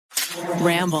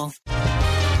Ramble.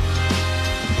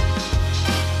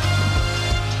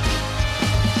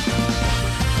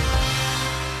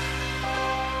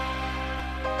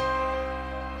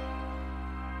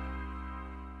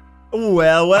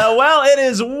 Well, it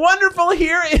is wonderful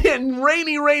here in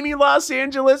rainy Los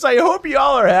Angeles. I hope you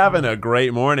all are having a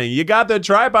great morning. You got the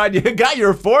tripod, you got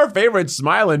your 4 favorite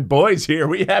smiling boys here.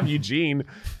 We have Eugene.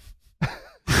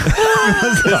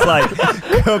 This is like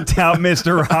coked out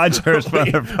Mr. Rogers,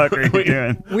 motherfucker. You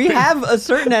doing? We have a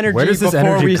certain energy Where does this before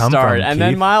energy we come start, from, and Keith?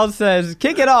 then Miles says,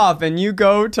 "Kick it off," and you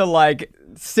go to like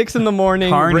 6 a.m.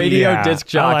 Carney, radio yeah.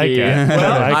 disc I like jockey. it.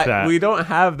 Well, I like that. we don't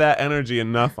have that energy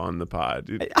enough on the pod.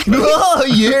 Oh,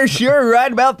 you're sure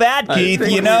right about that, Keith.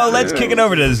 think You know, we let's do. kick it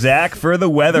over to Zach for the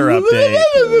weather update.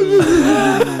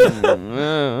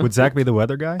 Would Zach be the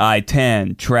weather guy?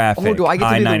 I-10, traffic, Oh, do I get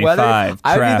to do the I-95, weather? I'd be the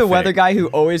traffic. weather guy who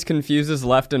always confuses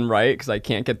left and right because I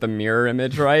can't get the mirror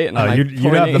image right. And I'm like you'd have the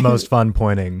pointing. most fun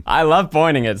pointing. I love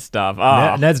pointing at stuff.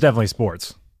 Oh. Ned's definitely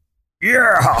sports.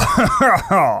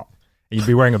 Yeah. You'd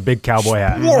be wearing a big cowboy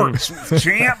hat. Sports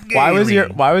champ. Why was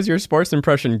Gailey. your sports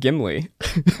impression Gimli?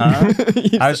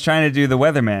 I was trying to do the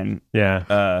weatherman.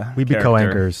 Yeah. We'd be character.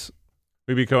 co-anchors.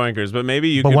 We'd be co-anchors, but maybe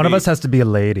you But could one of be- us has to be a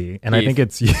lady, and I Keith. think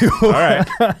it's you. All right.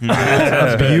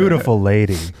 A beautiful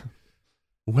lady.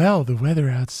 Well, the weather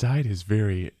outside is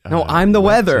very... No, I'm the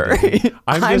wet weather. today.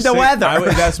 I'm just the saying-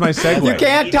 weather. that's my segue. You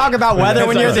can't talk about weather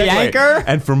when you're the anchor.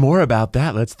 And for more about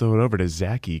that, let's throw it over to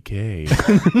Zachy K.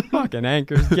 Fucking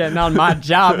anchor's getting on my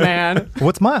job, man.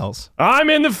 What's Miles? I'm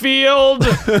in the field.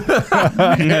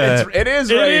 It is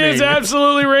It raining. is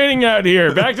absolutely raining out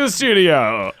here. Back to the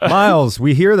studio. Miles,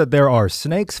 we hear that there are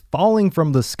snakes falling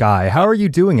from the sky. How are you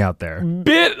doing out there?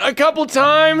 Bit a couple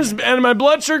times and my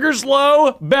blood sugar's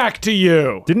low. Back to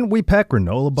you. Didn't we pack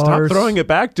granola Stop bars? throwing it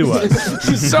back to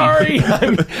us. Sorry.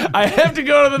 I have to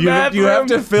go to the bathroom. you have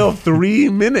to fill 3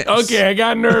 minutes. Okay, I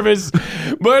got nervous.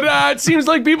 But it seems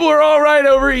like people are all right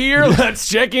over here. Let's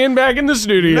check in back in the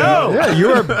studio. No. Yeah, you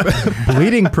are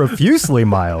bleeding profusely,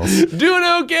 Miles. Doing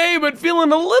okay, but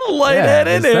feeling a little Yeah,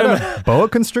 lightheaded. is and that a boa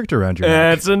constrictor around your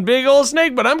neck? That's a big old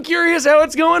snake, but I'm curious how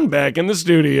it's going back in the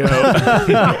studio.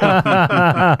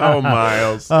 Oh,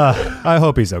 Miles. I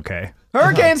hope he's okay.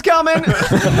 Hurricane's coming.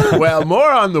 Well, more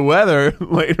on the weather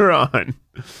later on.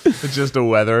 It's just a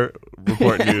weather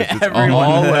report news. It's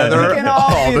all weather We can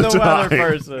all be the the time. weather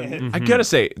person. I gotta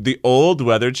say, the old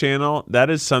Weather Channel, that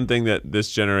is something that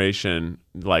this generation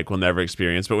will never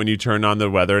experience. But when you turn on the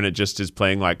weather and it just is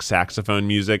playing like saxophone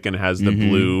music and has the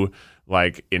blue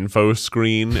info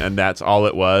screen, and that's all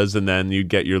it was, and then you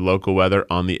get your local weather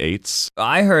on the 8s.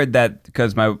 I heard that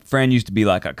because my friend used to be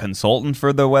like a consultant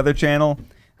for the Weather Channel.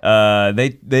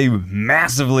 They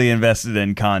massively invested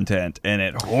in content and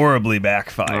it horribly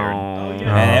backfired.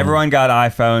 And everyone got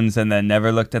iPhones and then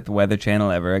never looked at the Weather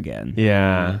Channel ever again.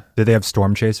 Yeah. Did they have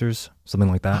storm chasers? Something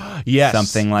like that? Yes,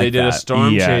 Something like they did a that.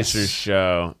 Storm Yes. Chasers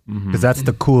show. Because that's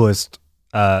the coolest,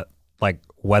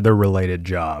 weather-related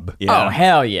job. Yeah. Oh,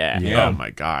 hell yeah. Oh my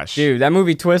gosh, Dude, that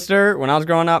movie Twister, when I was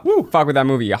growing up, fuck with that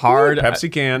movie hard.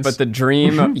 Pepsi cans. But the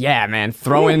dream, yeah, man,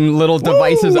 throwing little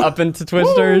devices up into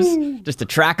Twisters just to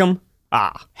track them.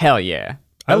 Ah, hell yeah.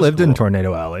 I lived in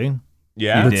Tornado Alley.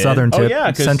 yeah, The did? southern Oh, tip,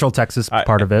 yeah, 'cause Central Texas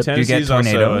part of it. you get Tennessee's also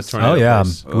a tornadoes? tornado Oh yeah,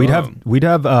 place. we'd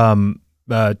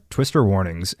have Twister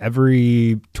warnings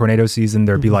every tornado season.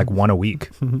 There'd be like one a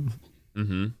week.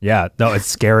 Yeah, no, it's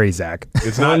scary, Zach.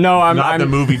 It's not. No, I'm- not the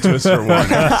movie Twister warning.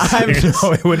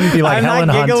 No, it wouldn't be like I'm Helen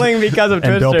not Hunt giggling because of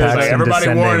and Bill Twisters. Paxton Everybody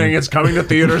descending. warning! It's coming to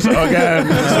theaters again.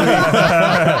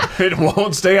 It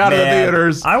won't stay out of the Man,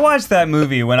 theaters. I watched that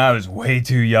movie when I was way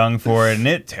too young for it and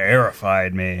it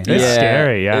terrified me. It's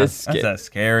scary, yeah. it's That's a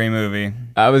scary movie.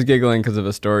 I was giggling because of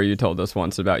a story you told us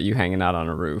once about you hanging out on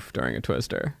a roof during a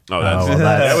Twister. Oh, that's, well,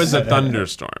 that's- that was a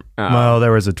thunderstorm. Well,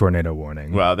 there was a tornado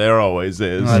warning. Well, there always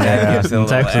is. Well, that Yeah, gives it a in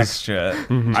little Texas. extra.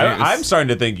 I'm starting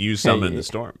to think you summoned the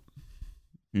storm.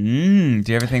 Do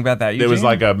you ever think about that? It was Eugene?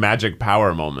 like a magic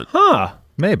power moment. Huh.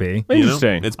 Maybe. You know?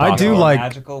 Interesting. It's I possible. do like.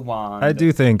 magical wand. I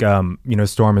do think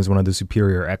Storm is one of the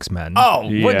superior X-Men. Oh,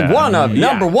 Yeah. one of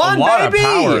number one, a lot baby. of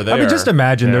power there. I mean, just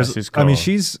imagine Yeah, there's. she's I mean,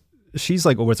 cool. she's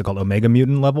like what's it called, Omega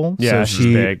Mutant level. Yeah, so she's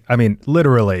she. big. I mean,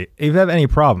 literally, if you have any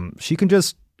problem, she can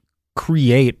just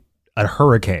create a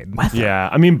hurricane, Yeah.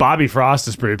 I mean, Bobby Frost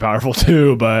is pretty powerful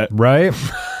too, but right?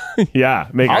 yeah,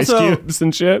 make Also- ice cubes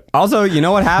and shit. Also, you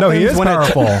know what happens No, he is when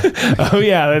powerful. Oh,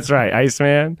 yeah, that's right.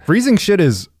 Iceman. Freezing shit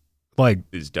is like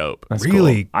It's dope. That's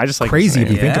really cool. I just like crazy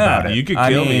if you think Yeah. about it. You could I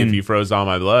kill me if mean- you froze all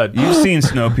my blood. You've seen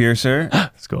Snowpiercer.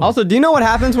 That's cool. Also, do you know what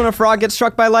happens when a frog gets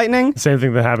struck by lightning? Same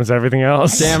thing that happens to everything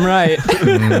else. Damn right.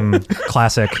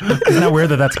 Classic. Isn't that weird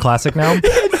that that's classic now?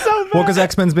 It's so Well, because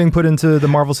X-Men's being put into the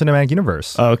Marvel Cinematic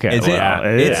Universe. Okay, Is well,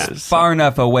 it? it It's is. far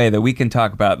enough away that we can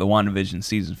talk about the WandaVision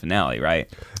season finale, right?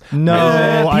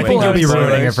 No, I think you'll be haven't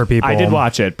ruining seen it for people. I did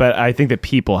watch it, but I think that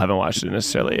people haven't watched it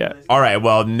necessarily yet. All right.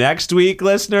 Well, next week,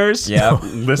 listeners, Yep.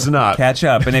 listen up. Catch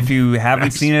up, and if you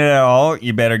haven't seen it at all,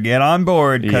 you better get on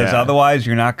board because Yeah. otherwise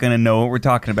you're not going to know what we're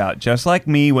talking about. Just like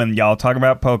me when y'all talk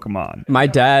about Pokemon. My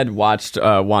dad watched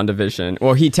WandaVision.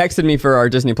 Well, he texted me for our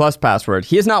Disney Plus password.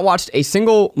 He has not watched a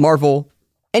single Marvel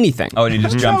anything. Oh, and you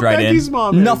just jumped right in. Becky's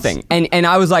mom is. Nothing. And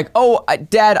I was like,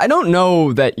 Dad, I don't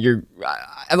know that you're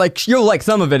like you'll like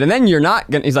some of it, and then you're not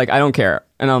gonna. He's like, I don't care,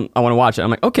 and I want to watch it. I'm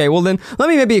like, okay, well then let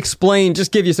me maybe explain,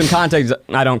 just give you some context.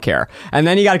 I don't care. And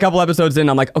then he got a couple episodes in.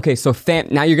 I'm like, okay, so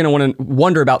now you're gonna want to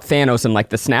wonder about Thanos and like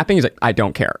the snapping. He's like, I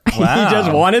don't care. Wow. He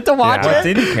just wanted to watch What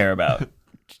it. did he care about?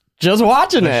 Just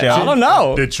watching it. show? I don't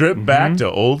know. The trip back to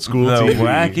old school The TV.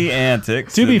 wacky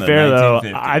antics. To be in the fair, though,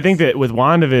 1950s. I think that with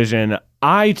WandaVision,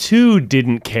 I too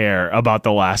didn't care about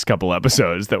the last couple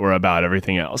episodes that were about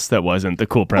everything else that wasn't the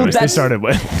cool premise they that's- started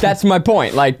with. That's my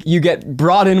point. Like, you get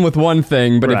brought in with one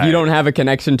thing, but if Right. you don't have a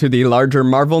connection to the larger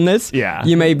Marvelness, Yeah.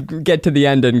 you may get to the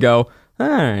end and go, all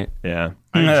right. Yeah.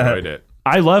 I enjoyed it.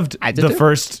 I loved I did the too.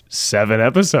 first 7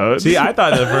 episodes. See, I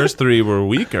thought the first 3 were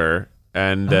weaker,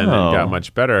 and then Oh. it got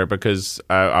much better because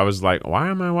I was like, why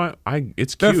am I? Why?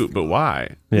 It's cute, but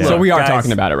why? Yeah. So we are guys,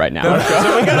 talking about it right now.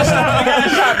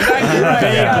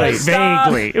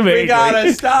 Vaguely. We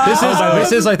gotta stop.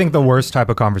 This is, I think, the worst type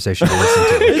of conversation to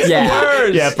listen to. Yeah.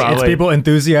 Yeah, probably. It's people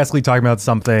enthusiastically talking about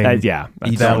something. Yeah.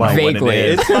 You that, don't know like, what it vaguely.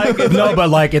 is. It's like No, but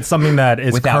like it's something that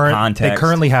is Without they context.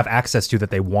 currently have access to that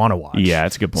they want to watch. Yeah,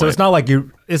 it's a good point. So it's not like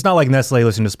it's not like necessarily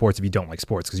listening to sports if you don't like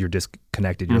sports because you're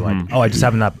disconnected. You're like, oh, I just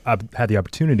haven't had the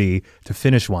opportunity to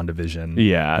finish WandaVision.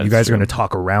 Yeah, you that's guys true. are going to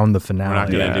talk around the finale. We're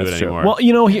not gonna Yeah, do it that's true. anymore. Well,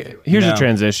 you know, here's No. a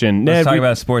transition. Let's Ned, talk we-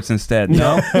 about sports instead.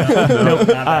 No?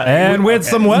 And with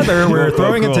some weather, we're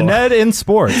throwing it to Ned in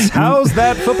sports. How's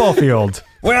that football field?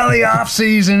 Well, the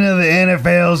offseason of the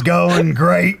NFL's going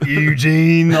great,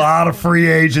 Eugene. A lot of free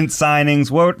agent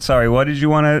signings. What did you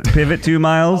want to pivot to,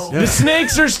 Miles? the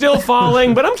snakes are still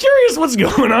falling, but I'm curious what's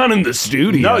going on in the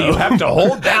studio. no, you have to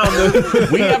hold down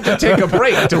we have to take a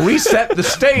break to reset the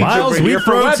stage. Miles, over we here for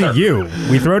throw weather. to you.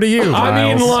 We throw to you, I'm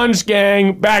eating Miles. lunch,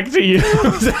 gang. Back to you.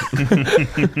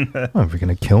 Are we going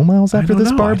to kill Miles after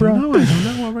this, Barbara? I don't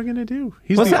know what we're gonna do.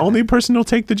 He's the only person who'll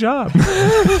take the job.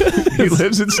 He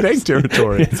lives in snake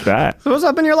territory. It's bad. So what's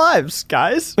up in your lives,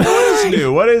 guys? What is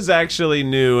new? What is actually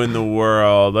new in the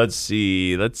world? Let's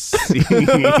see.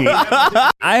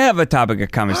 I have a topic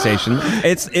of conversation.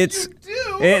 It's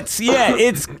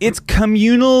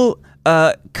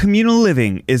communal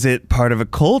living. Is it part of a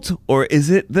cult or is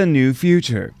it the new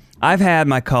future? I've had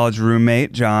my college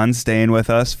roommate John staying with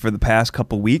us for the past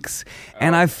couple weeks,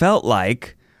 and I felt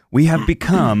like we have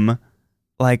become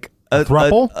like a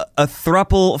throuple? a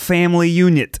throuple family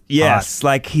unit. Yes,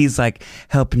 like he's like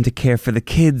helping to care for the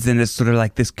kids, and it's sort of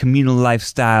like this communal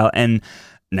lifestyle. And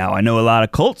now I know a lot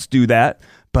of cults do that,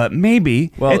 but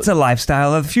maybe Well- it's a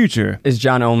lifestyle of the future. Is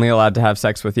John only allowed to have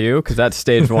sex with you? Because that's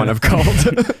stage 1 of cult.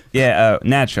 Yeah,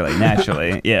 naturally.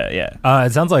 Yeah.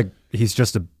 It sounds like he's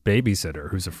just a babysitter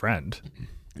who's a friend.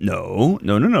 No.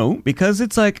 Because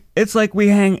it's like we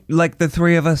hang, like the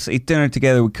three of us eat dinner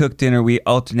together. We cook dinner. We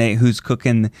alternate who's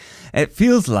cooking. It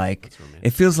feels like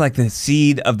the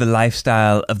seed of the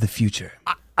lifestyle of the future.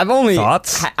 I've only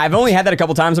Thoughts? I've only had that a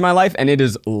couple times in my life, and it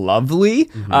is lovely.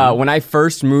 When I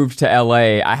first moved to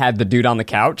LA, I had the dude on the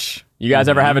couch. You guys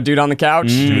ever have a dude on the couch?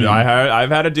 Dude,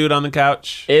 I've had a dude on the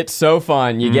couch. It's so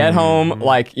fun. You get home,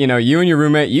 like, you and your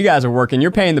roommate, you guys are working, you're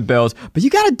paying the bills, but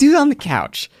you got a dude on the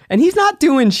couch, and he's not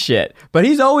doing shit, but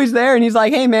he's always there, and he's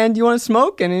like, hey, man, do you want to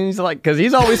smoke? And he's like, because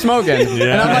he's always smoking. And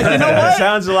I'm like, you know what?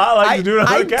 Sounds a lot like the dude on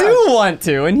I the couch. do want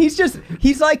to. And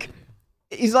he's like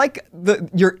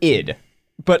your id,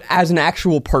 but as an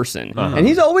actual person. And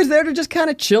he's always there to just kind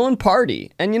of chill and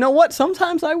party. And you know what?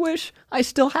 Sometimes I wish I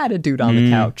still had a dude on the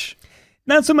couch.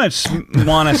 Not so much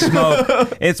want to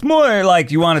smoke. It's more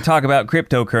like you want to talk about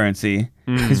cryptocurrency.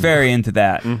 He's very into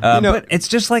that. But it's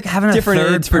just like having a Different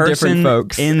third aids for different person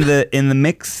folks. in the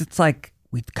mix. It's like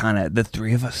we the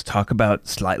three of us talk about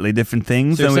slightly different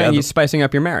things. So you're than we saying other- he's spicing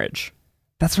up your marriage.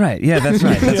 That's right. Yeah, that's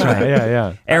right. That's right.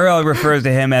 Yeah. Ariel refers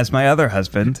to him as my other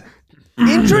husband.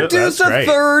 Introduce that's a great.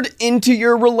 third into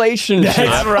your relationship.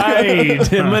 That's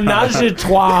right. Menage a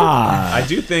trois. I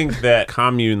do think that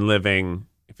commune living,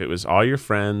 if it was all your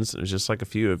friends, it was just like a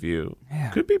few of you,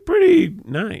 could be pretty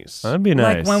nice. That'd be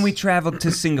nice. Like when we traveled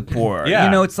to Singapore.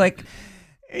 Yeah. It's like,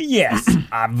 yes,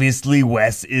 obviously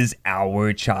Wes is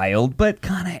our child, but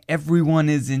kind of everyone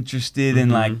is interested in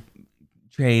like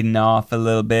trading off a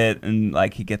little bit, and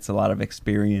like he gets a lot of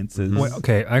experiences. Wait,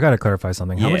 okay, I gotta clarify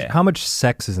something. Yeah. How much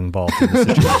sex is involved in this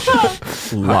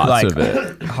situation? Lots like of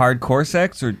it. hardcore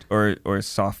sex or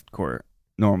softcore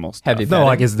normal stuff. Heavy No, petting.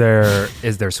 like is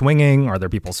there swinging? Are there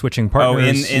people switching Oh,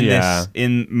 partners?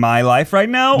 in my life right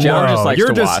now? Joe Or- just likes you're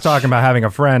to just watch. talking about having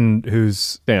a friend who's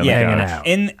Stay on the hanging couch.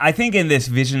 out. I think in this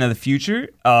vision of the future,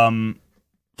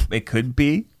 it could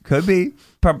be.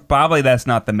 Probably that's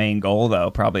not the main goal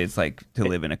though. Probably it's like to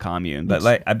live in a commune. But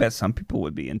like, I bet some people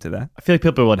would be into that. I feel like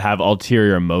people would have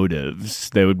ulterior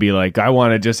motives. They would be like, I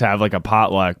want to just have like a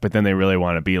potluck, but then they really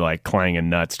want to be like clanging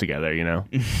nuts together, you know?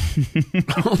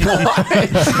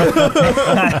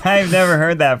 I've never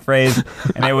heard that phrase,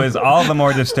 and it was all the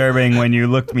more disturbing when you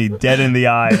looked me dead in the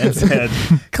eye and said,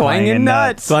 Clanging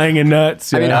nuts. Clanging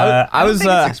nuts. I mean, yeah. I was don't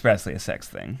think it's expressly a sex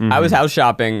thing. I was house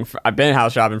shopping. I've been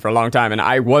house shopping for a long time, and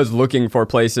I was looking for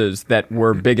places that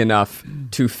were big enough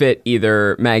to fit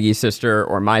either Maggie's sister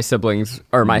or my siblings,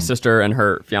 or my sister and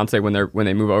her fiance when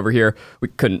they move over here. We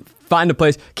couldn't find a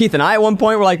place. Keith and I at one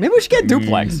point were like, maybe we should get a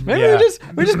duplex. Maybe Yeah.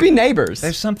 we just be neighbors.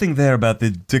 There's something there about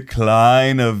the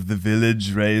decline of the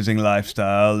village raising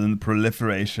lifestyle and the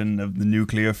proliferation of the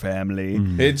nuclear family.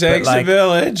 It takes like, a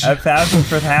village. for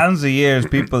thousands of years,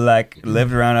 people like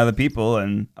lived around other people,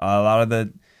 and a lot of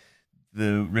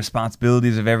the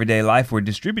responsibilities of everyday life were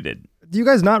distributed. Do you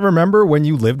guys not remember when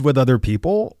you lived with other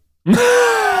people?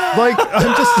 Like,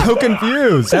 I'm just so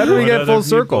confused. How do we What get other full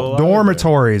circle? people are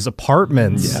Dormitories,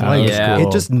 apartments. Yeah, like, that was it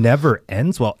cool. just never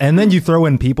ends well. And then you throw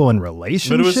in people in relationships.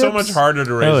 But it was so much harder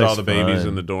to raise was all the babies fun.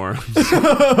 in the dorms.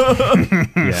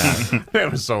 Yeah.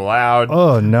 It was so loud.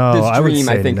 Oh no, This I would dream,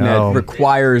 say I think, no. Ned,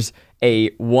 requires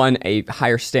a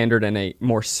higher standard and a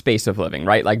more space of living,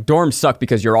 right? Like dorms suck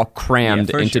because you're all crammed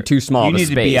Yeah, for into sure. too small you of a need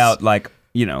space. to be out like,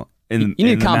 you know, in You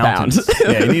need in the compounds. mountains.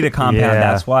 Yeah, you need a compound. Yeah.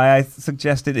 That's why I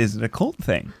suggested is it a cult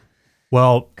thing?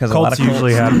 Well, 'Cause a lot cults of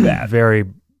usually cults do have that. very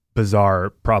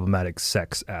bizarre, problematic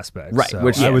sex aspects. Right, So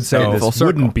which- I would say so- this full circle.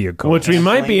 wouldn't be a cult. Which we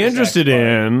might be Clang the interested sex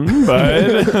in,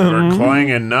 but We're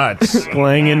clanging nuts.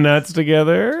 clanging nuts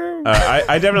together.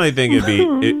 I definitely think it'd be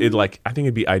I think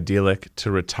it'd be idyllic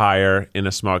to retire in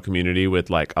a small community with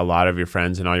like a lot of your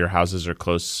friends and all your houses are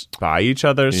close by each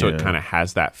other, so it Yeah. kind of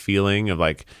has that feeling of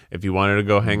like if you wanted to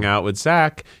go hang out with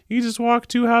Zach, you just walk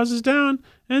 2 houses down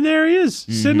and there he is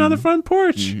sitting on the front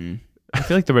porch. I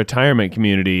feel like the retirement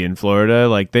community in Florida,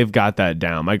 like they've got that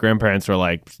down. My grandparents were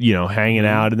like, you know, hanging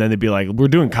out, and then they'd be like, "We're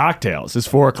doing cocktails. It's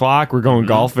 4:00. We're going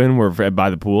golfing. We're by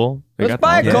the pool." They Let's got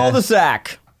buy a that.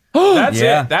 cul-de-sac. That's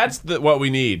Yeah. it. That's what we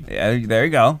need. Yeah, there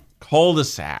you go.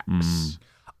 Cul-de-sacs.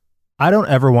 I don't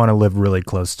ever want to live really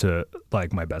close to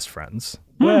like my best friends.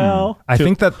 Well, I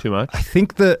think that too much. I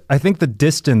think the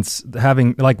distance,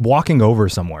 having like walking over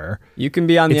somewhere, You can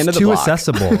be on the it's end of the too block.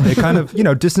 accessible. It kind of,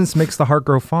 distance makes the heart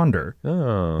grow fonder.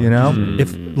 Oh. You know,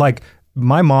 if like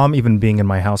my mom even being in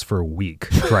my house for a week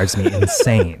drives me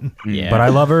insane. Yeah. But I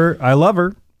love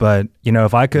her. But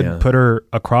if I could Yeah. put her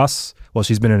across, well,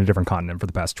 she's been in a different continent for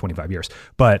the past 25 years.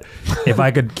 But if I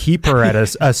could keep her at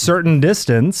a certain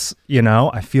distance,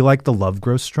 I feel like the love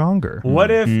grows stronger.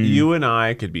 What if you and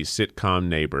I could be sitcom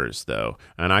neighbors, though,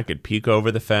 and I could peek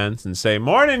over the fence and say,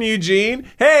 "Morning, Eugene.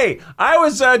 Hey, I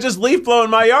was just leaf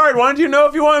blowing my yard. Wanted you to know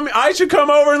if you want me, I should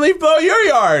come over and leaf blow your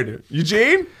yard,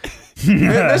 Eugene,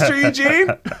 Mr.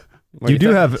 Eugene." You do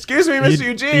have, Excuse me, Mr.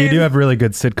 Eugene. You do have really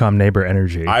good sitcom neighbor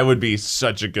energy. I would be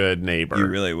such a good neighbor. You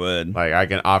really would. Like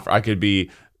I could be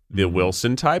the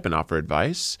Wilson type and offer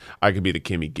advice. I could be the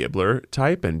Kimmy Gibbler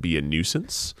type and be a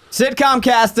nuisance. Sitcom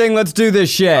casting, let's do this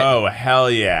shit. Oh hell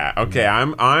yeah! Okay,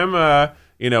 I'm a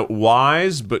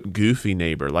wise but goofy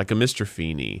neighbor, like a Mr.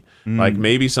 Feeney. Like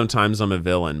maybe sometimes I'm a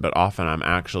villain, but often I'm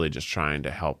actually just trying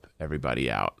to help everybody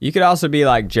out. You could also be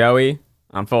like Joey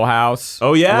on Full House.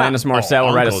 Oh, yeah? Alanis Morissette Oh,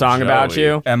 will write a Uncle song about Joey.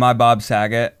 you. Am I Bob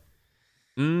Saget?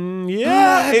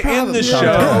 Yeah, in the show,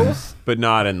 Sometimes. but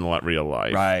not in real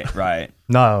life. Right.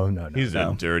 No. He's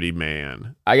No. a dirty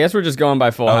man. I guess we're just going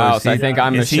by Full House. I think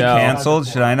I'm is he Michelle. canceled?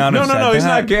 Should I not No, have said he's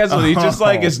that? not canceled. He just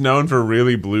like Oh. is known for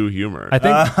really blue humor. I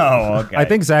think Oh, okay. I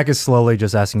think Zach is slowly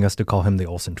just asking us to call him the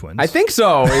Olsen twins. I think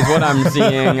so, is what I'm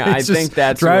seeing. I It's just think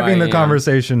that's who driving I the am.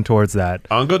 conversation towards that.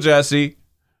 Uncle Jesse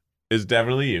is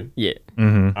definitely you. Yeah.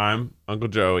 Mm-hmm. I'm Uncle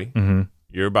Joey. Mm-hmm.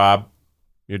 You're Bob.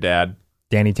 Your dad.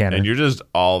 Danny Tanner. And you're just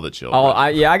all the children. Oh,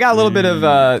 I got a little bit of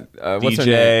what's her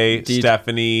name? DJ,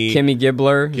 Stephanie, Kimmy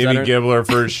Gibbler. Is that Kimmy her- Gibbler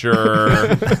for sure.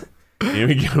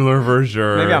 Kimmy Gibbler for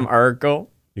sure. Maybe I'm Urkel.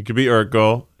 You could be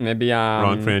Urkel. Maybe I'm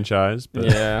Wrong franchise, but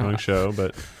yeah. wrong show.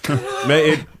 But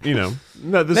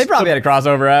no, this, They probably had a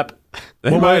crossover app.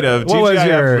 they might have. what was TGIF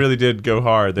your- really did go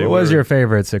hard. They what was were- your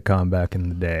favorite sitcom back in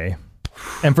the day?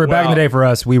 And for back in the Well- day for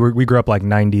us, we grew up like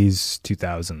 90s,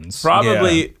 2000s.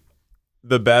 Probably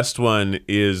the best one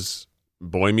is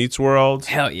Boy Meets World.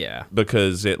 Hell yeah.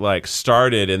 Because it like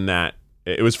started in that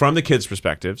it was from the kid's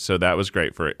perspective, so that was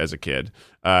great for as a kid.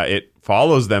 It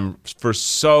follows them for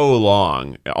so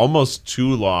long, almost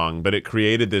too long, but it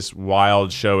created this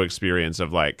wild show experience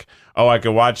of like, oh, I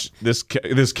can watch this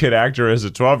kid actor as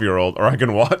a 12-year-old, or I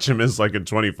can watch him as like a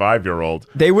 25-year-old.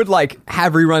 They would like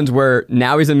have reruns where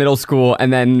now he's in middle school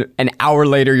and then an hour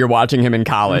later you're watching him in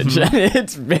college.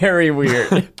 It's very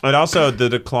weird. And also the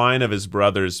decline of his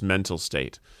brother's mental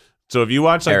state. So if you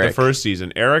watch like the Eric. first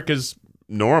season, Eric is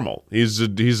normal. He's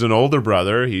an older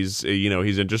brother. He's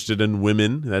he's interested in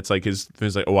women. That's like he's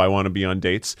like, oh, I want to be on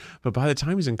dates. But by the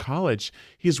time he's in college,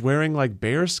 he's wearing like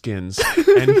bear skins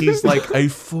and he's like a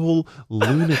full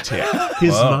lunatic.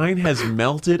 His mind has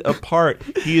melted apart.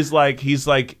 He's like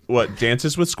what,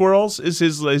 Dances with Squirrels is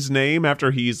his name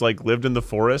after he's like lived in the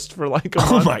forest for like a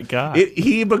month. Oh my God.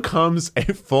 He becomes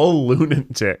a full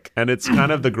lunatic, and it's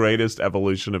kind of the greatest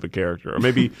evolution of a character, or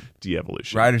maybe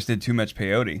de-evolution. Writers did too much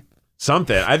peyote.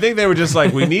 Something. I think they were just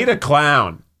like, we need a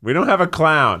clown. We don't have a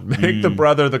clown. Make the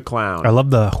brother the clown. I love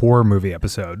the horror movie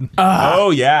episode. Oh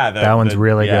yeah, That one's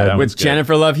really good. that With one's good.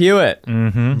 Jennifer Love Hewitt.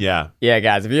 Yeah, Yeah,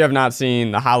 guys, if you have not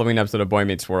seen the Halloween episode of Boy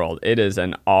Meets World, it is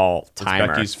an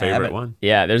all-timer. Becky's favorite one.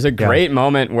 Yeah, there's a great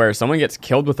moment where someone gets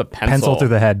killed with a pencil Pencil through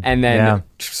the head. and then Yeah.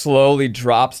 slowly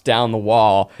drops down the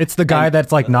wall. It's the guy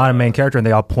that's like not a main character, and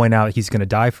they all point out he's going to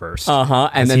die first.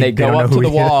 And then they they don't go know up to who the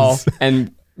he wall is.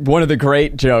 and one of the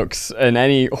great jokes in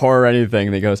any horror or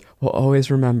anything, they goes, well, always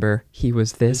remember he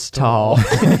was this tall.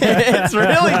 It's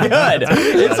really good.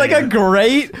 It's like a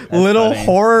great little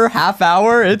horror half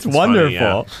hour. It's funny,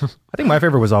 wonderful. I think my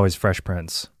favorite was always Fresh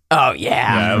Prince. Oh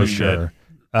yeah. that was Sure.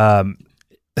 good.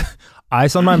 I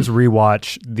sometimes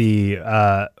rewatch the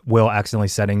Will accidentally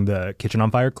setting the kitchen on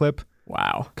fire clip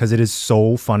Wow. because it is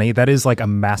so funny. That is like a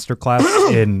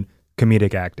masterclass in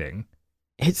comedic acting.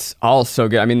 It's all so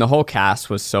good. I mean, the whole cast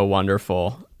was so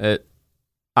wonderful. Do you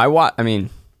Do you I remember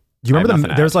have nothing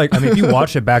to there's add. like, I mean, if you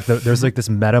watch it back, there's like this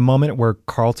meta moment where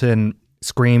Carlton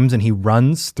screams and he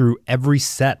runs through every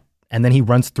set and then he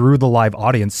runs through the live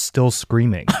audience still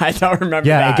screaming. I don't remember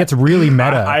Yeah, that. it gets really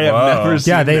meta. I have never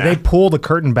seen yeah, they that. pull the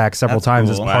curtain back several That's times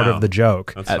cool. as part Wow. of the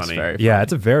joke. That's That's funny. very Yeah,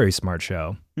 it's a very smart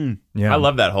show. Yeah, I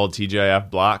love that whole TGIF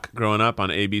block growing up on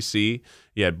ABC.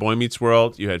 You had Boy Meets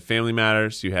World. You had Family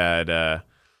Matters. You had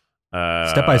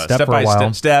Step by Step for a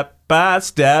while. Step by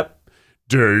Step.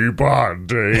 Day by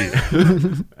day.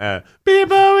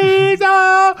 People we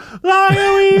know,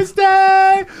 longer we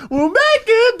stay, we'll make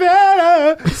it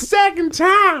better second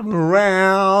time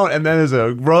around. And then there's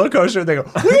a roller coaster, and they go,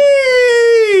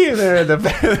 whee! And they're at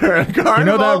a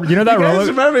carnival. you know that you guys roller-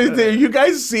 remember, you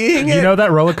guys seeing it? You know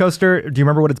that roller coaster? Do you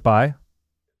remember what it's by?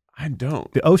 I don't.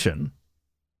 The ocean,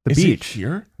 the Is beach. it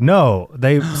here? No,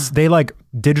 they like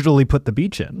digitally put the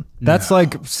beach in. That's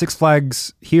like Six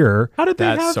Flags here. How did they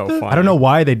That's have so the, funny. I don't know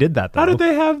why they did that though. How did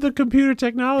they have the computer The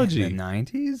technology?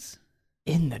 90s?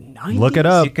 in the 90s. Look it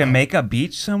up. You can make a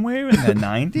beach somewhere in the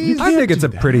 90s? I think it's a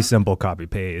pretty simple copy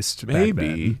paste.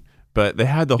 Maybe, but they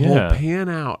had the whole Yeah. pan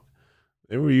out.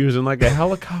 They were using like a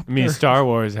helicopter. I mean, Star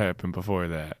Wars happened before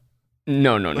that.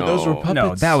 No. those were puppets.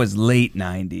 No, that was late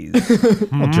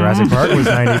 90s. Well, Jurassic Park was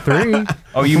 93.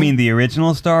 Oh, you mean the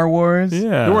original Star Wars?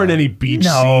 Yeah. There weren't any beach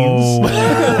No. scenes.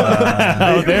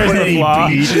 Oh, there's There a weren't flaw.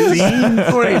 any beach scenes.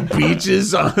 There weren't any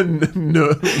beaches on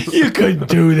no, You could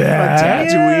do that.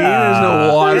 Tatooine. There's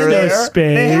no water There's no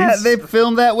there. space. They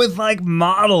filmed that with like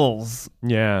models.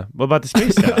 Yeah. What about the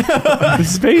space stuff? The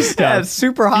space Yeah, stuff.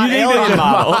 super hot You think they alien did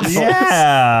models.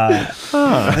 Yeah.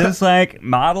 There's like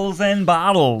models and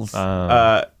bottles in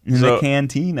so- the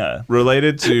cantina.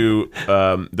 Related to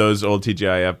those old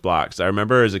TGIF blocks, I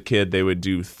remember as a kid they would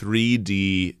do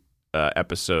 3D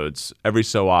episodes every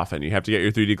so often. You have to get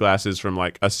your 3D glasses from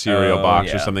like a cereal Oh,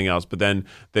 box or yeah. something else. But then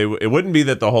it wouldn't be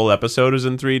that the whole episode was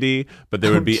in 3D, but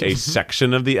there would be a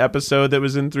section of the episode that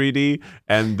was in 3D.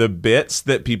 And the bits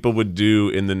that people would do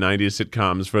in the 90s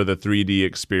sitcoms for the 3D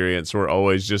experience were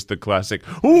always just the classic,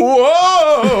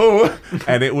 whoa!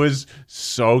 And it was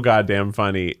so goddamn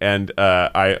funny. And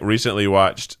I recently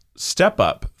watched Step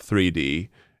Up 3D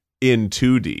in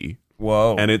 2D.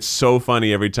 Whoa. And it's so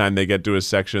funny every time they get to a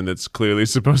section that's clearly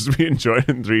supposed to be enjoyed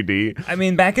in 3D. I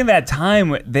mean, back in that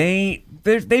time,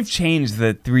 they've changed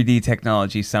the 3D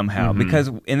technology somehow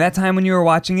because in that time when you were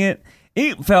watching it,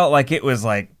 it felt like it was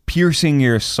like piercing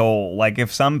your soul. Like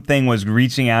if something was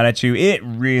reaching out at you, it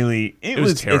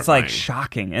was terrifying. it's like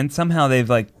shocking. And somehow they've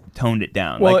like toned it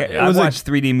down. Well, like it I was a- watched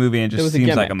 3D movie and it it just was a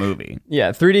seems like a gimmick. movie.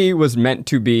 Yeah, 3D was meant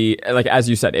to be, like, as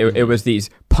you said, it was these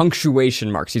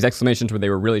punctuation marks, these exclamations where they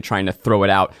were really trying to throw it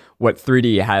out. What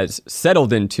 3D has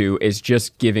settled into is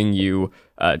just giving you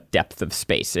a depth of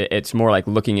space. It's more like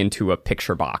looking into a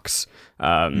picture box,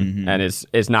 and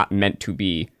is not meant to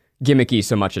be gimmicky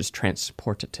so much as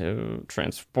transportative.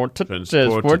 Transportative.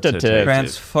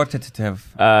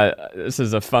 This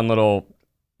is a fun little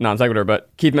non sequitur, but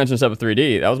Keith mentioned stuff with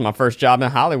 3D. That was my first job in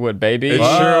Hollywood, baby. It sure was.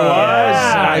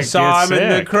 I Good saw him in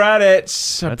the sick.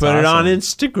 credits. I That's put it on awesome.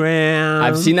 Instagram.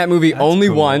 I've seen that movie only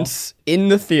cool. once in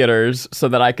the theaters so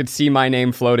that I could see my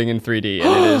name floating in 3D,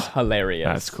 and it is hilarious.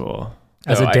 That's cool.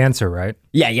 As So a I- dancer, right?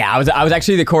 Yeah. I was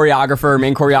actually the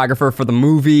main choreographer for the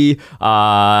movie.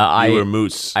 You were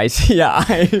Moose.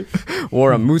 I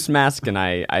wore a moose mask and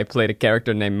I played a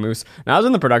character named Moose. And I was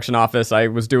in the production office. I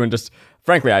was doing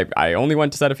frankly, I only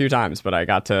went to set a few times, but I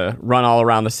got to run all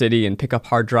around the city and pick up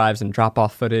hard drives and drop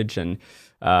off footage and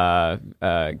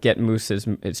get Moose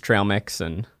his trail mix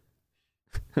and.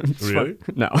 Really?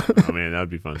 No, Oh man, that would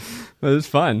be fun. it was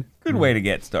fun. Good way to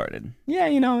get started. Yeah,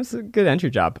 it's a good entry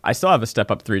job. I still have a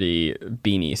Step Up 3D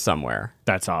beanie somewhere.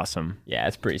 That's awesome. Yeah,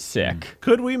 it's pretty sick.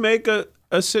 Could we make a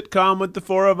sitcom with the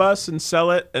four of us and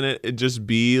sell it, and it just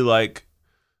be like,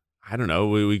 I don't know,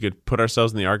 we could put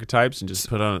ourselves in the archetypes and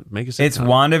just make a sitcom. It's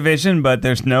WandaVision, but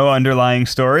there's no underlying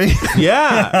story.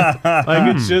 Yeah,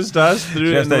 like it's just us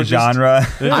through Just and a we're genre.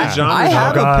 It's a genre. I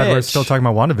have Oh God, a pitch. we're still talking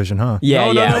about WandaVision, huh?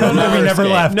 Yeah, No, we never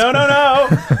left. No.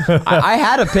 I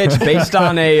had a pitch based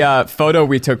on a photo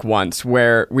we took once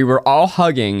where we were all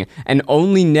hugging and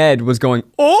only Ned was going,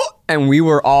 oh, and we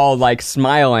were all like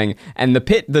smiling. And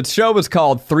the show was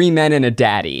called 3 Men and a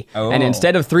Daddy. And Oh.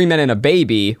 instead of 3 men and a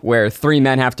baby, where 3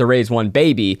 men have to raise one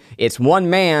baby, it's one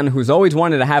man who's always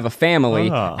wanted to have a family,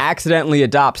 accidentally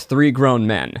adopts 3 grown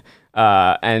men.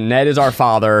 And Ned is our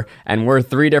father, and we're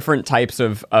 3 different types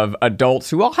of adults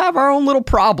who all have our own little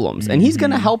problems. And he's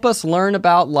going to help us learn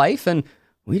about life, and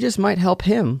we just might help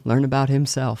him learn about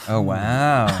himself. Oh,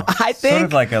 wow. I Sort think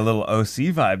of like a little OC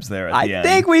vibes there at the I end.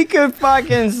 think we could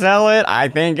fucking sell it. I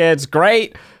think it's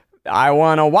great. I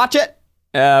want to watch it,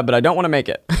 but I don't want to make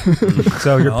it.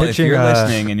 So you're Well, if pitching you're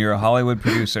listening and you're a Hollywood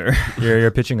producer.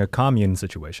 you're pitching a commune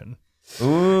situation.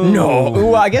 No.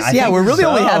 Ooh, I guess, I yeah, think we're really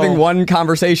only so. having one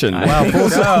conversation. Wow,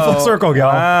 full circle, y'all.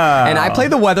 Wow. And I play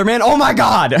the weatherman. Oh my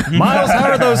God. Miles, how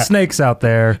are those snakes out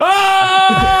there?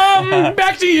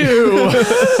 Back to you.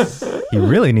 He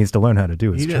really needs to learn how to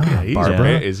do his job,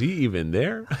 Barbara. Is he even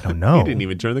there? I don't know. He didn't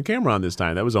even turn the camera on this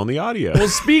time. That was only audio. Well,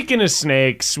 speaking of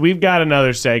snakes, we've got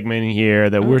another segment here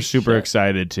that we're super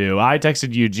excited to. I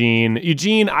texted Eugene.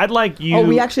 Eugene, I'd like you. Oh,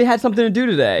 we actually had something to do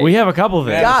today. We have a couple of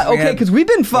things. God, we okay, had because we've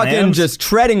been fucking plans. just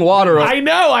treading water. I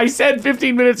know. I said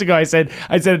 15 minutes ago. I said,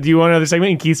 do you want another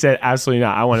segment? And Keith said, absolutely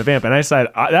not. I want a vamp. And I said,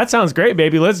 that sounds great,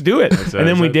 baby. Let's do it. And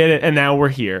then we did it, and now we're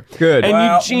here. Good. And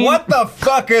Well, Eugene, what the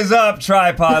fuck is up,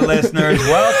 Tripod listeners?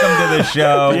 Welcome to the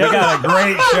show. We got a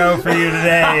great show for you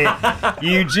today.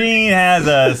 Eugene has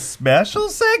a special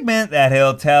segment that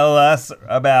he'll tell us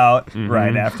about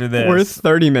right after this. We're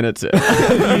 30 minutes in.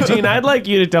 Eugene, I'd like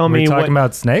you to tell We're me talking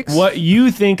about snakes? what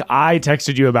you think I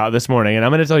texted you about this morning, and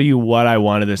I'm going to tell you what I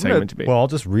wanted this segment to be. Well, I'll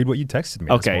just read what you texted me.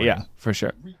 this Okay, morning. yeah, for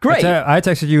sure. Great. I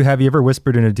texted you, have you ever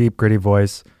whispered in a deep, gritty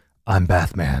voice, I'm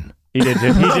Bathman? He did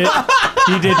text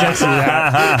me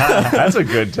that. That's a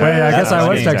good text. Wait, I guess I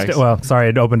was funny. texting. Well, sorry,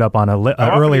 it opened up on a How often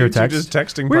earlier are you two text. just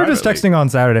texting We were just privately? texting on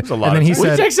Saturday. a lot And then of he text. We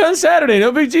said, texted on Saturday.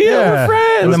 No big deal. Yeah. We're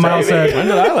friends. And then Miles baby. said- When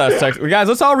did I last text? Guys,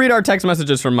 let's all read our text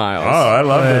messages from Miles. Oh, I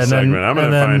love this and then- segment. I'm going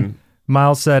and to then find...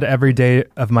 Miles said, every day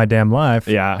of my damn life.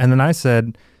 Yeah. And then I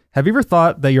said, have you ever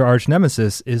thought that your arch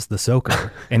nemesis is the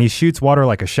soaker? And he shoots water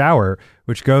like a shower,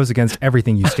 which goes against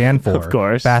everything you stand for. Of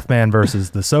course. Bathman versus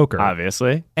the soaker.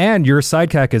 Obviously. And your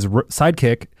sidekick is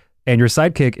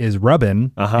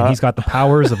Rubbin, and he's got the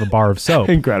powers of a bar of soap.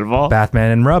 Incredible.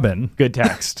 Bathman and Rubbin. Good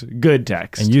text. Good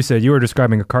text. And you said you were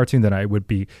describing a cartoon that I would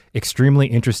be extremely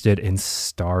interested in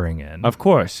starring in. Of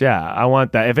course, yeah. I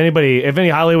want that. If any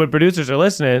Hollywood producers are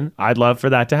listening, I'd love for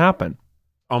that to happen.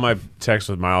 All my texts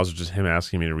with Miles are just him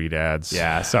asking me to read ads.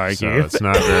 Yeah, sorry, So Keith. it's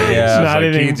not very... Yeah. It's Not like,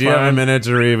 anything Keith, do you have a fun. minute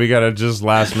to read? We got to just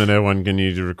last minute one. Can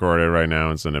you record it right now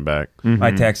and send it back? My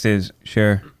text is,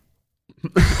 sure.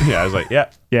 Yeah, I was like, yeah.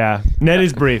 Yeah. Ned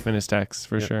is brief in his text,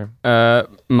 for sure.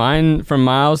 Mine from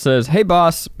Miles says, "Hey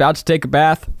boss, about to take a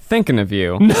bath, thinking of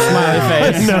you."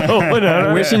 Smiley face.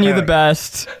 No. Wishing you the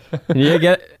best. Did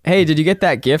you get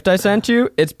that gift I sent you?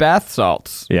 It's bath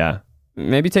salts. Yeah.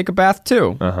 maybe take a bath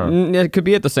too. It could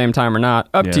be at the same time or not.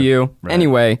 Up to you. right.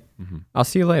 Anyway, I'll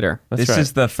see you later. This right.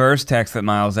 is the first text that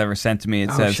Miles ever sent to me.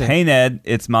 It says, shit. "Hey Ned,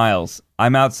 it's Miles.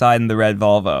 I'm outside in the red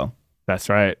Volvo." That's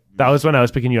right. That was when I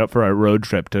was picking you up for a road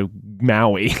trip to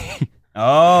Maui.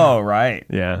 Oh, right.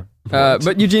 Yeah.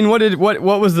 But Eugene, what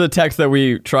was the text that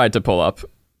we tried to pull up?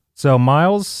 So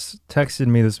Miles texted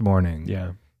me this morning.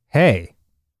 Yeah. Hey,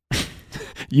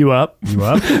 You up? you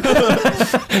up?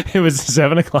 It was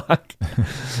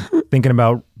 7:00. Thinking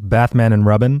about Bathman and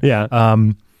Rubbin? Yeah.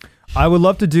 I would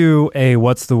love to do a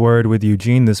What's the Word with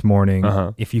Eugene this morning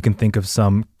if you can think of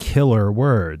some killer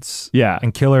words. Yeah.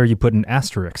 And killer, you put in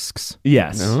asterisks.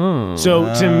 Yes.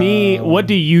 So to me, what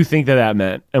do you think that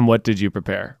meant, and what did you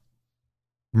prepare?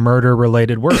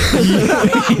 Murder-related words.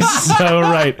 He's so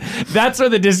right. That's where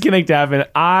the disconnect happened.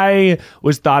 I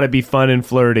was thought it'd be fun and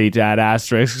flirty to add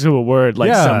asterisks to a word like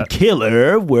Yeah. some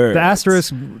killer word. The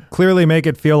asterisks clearly make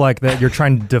it feel like that you're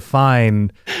trying to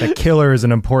define that killer is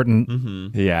an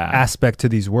important Yeah. aspect to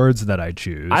these words that I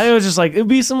choose. I was just like, it'd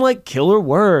be some like killer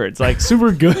words, like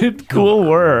super good, cool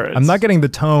words. I'm not getting the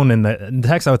tone in the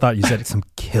text. I thought you said some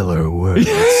killer words.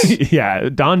 Yeah,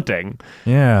 daunting.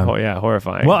 Yeah. Oh yeah,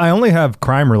 horrifying. Well, I only have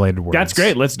crime-related words. That's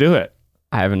great. Let's do it.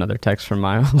 I have another text from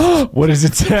Miles. What does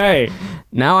it say?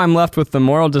 Now I'm left with the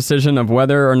moral decision of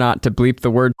whether or not to bleep the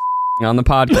word on the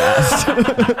podcast.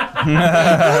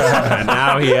 And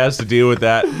now he has to deal with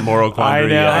that moral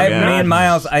quandary. I know. again. Me and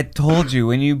Miles, I told you,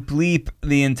 when you bleep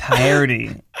the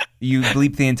entirety, you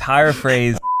bleep the entire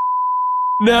phrase.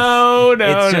 No,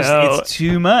 It's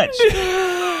too much.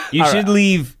 You should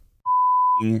leave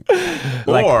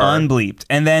like Or- unbleeped,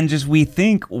 and then just we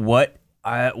think what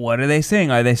are they saying?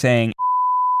 Are they saying?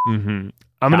 Mm-hmm.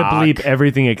 I'm gonna Cock. bleep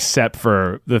everything except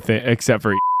for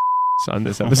on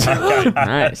this episode.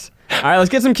 Nice. All right, let's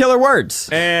get some killer words.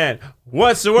 And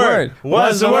what's the word?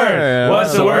 What's the word?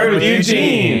 What's the word with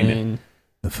Eugene?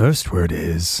 The first word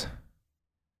is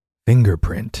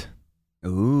fingerprint.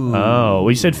 Ooh. Oh,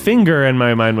 we said finger, and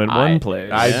my mind went one I-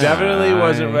 place. I definitely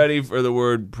wasn't ready for the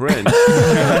word print.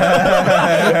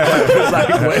 Like,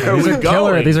 where are These we are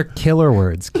killer. going? These are killer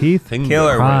words, Keith.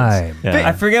 Killer Crime. Yeah.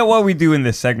 I forget what we do in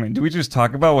this segment. Do we just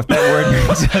talk about what that word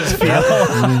makes us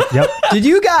feel? Yep. Did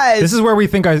you guys? This is where we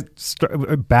think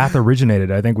Bath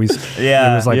originated. I think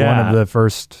Yeah. it was like one Yeah. of the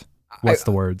first. What's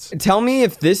the words? Tell me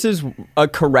if this is a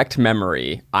correct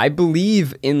memory. I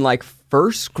believe in like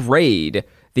first grade,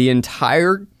 the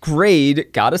entire grade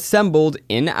got assembled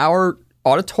in our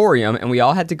auditorium, and we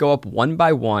all had to go up one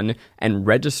by one and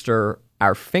register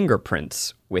our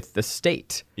fingerprints with the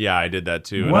state. Yeah, I did that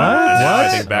too. What? Now I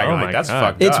What? think back, Oh I'm my like, that's God.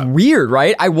 fucked It's up. weird,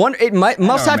 right? I wonder. It must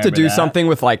have to remember do that. something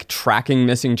with like tracking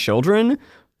missing children.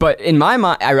 But in my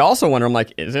mind, I also wonder. I'm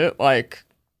like, is it like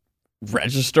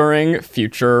registering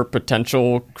future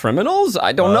potential criminals?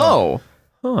 I don't know.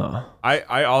 Huh.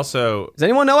 I also Does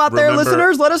anyone know out there, Remember-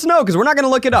 listeners? Let us know, because we're not going to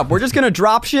look it up. We're just going to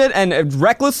drop shit and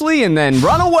recklessly and then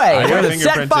run away. I We're got going to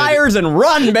set fingerprinted. fires and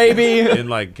run, baby. in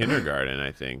like kindergarten,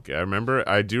 I think.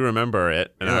 I do remember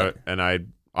it, and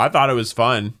I thought it was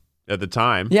fun at the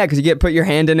time. Yeah, because you put your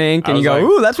hand in ink I and you was go,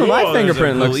 like, ooh, that's what my "Cool, there's a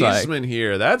fingerprint looks like. policeman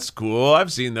here. That's cool.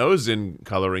 I've seen those in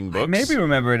coloring books. I maybe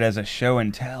remember it as a show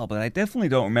and tell, but I definitely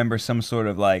don't remember some sort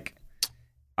of like,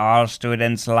 all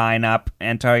students line up,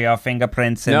 enter your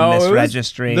fingerprints in No, this it was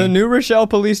registry. The New Rochelle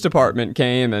Police Department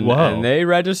came and they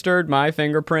registered my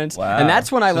fingerprints. Wow. And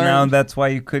that's when I So now learned. that's why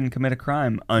you couldn't commit a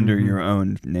crime under your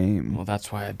own name. Well,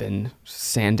 that's why I've been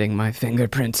sanding my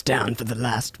fingerprints down for the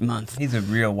last month. He's a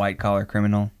real white collar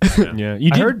criminal. Yeah.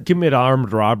 You did commit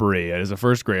armed robbery as a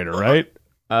first grader, right?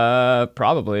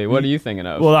 Probably. What are you thinking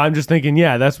of? Well, I'm just thinking,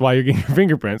 yeah, that's why you're getting your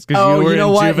fingerprints, because oh, you were you know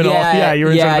in what? juvenile. Yeah, you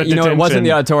were in juvenile you know, it wasn't the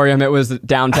detention. auditorium. It was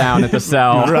downtown at the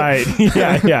cell. Right.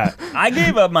 Yeah. I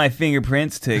gave up my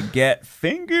fingerprints to get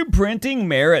fingerprinting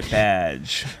merit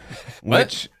badge,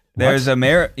 which there's a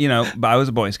merit. You know, I was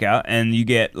a Boy Scout, and you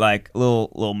get like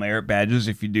little merit badges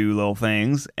if you do little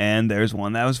things. And there's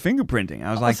one that was fingerprinting.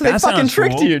 I was like, So they that fucking sounds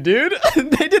tricked cool. you, dude.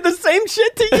 They did the same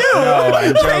shit to you. No,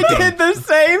 I'm They joking. did the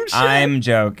same shit. I'm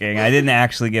joking. I didn't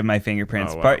actually give my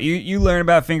fingerprints. Oh, wow. But you learn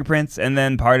about fingerprints, and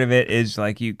then part of it is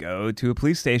like you go to a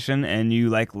police station and you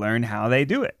like learn how they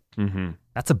do it. Mm-hmm.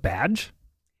 That's a badge?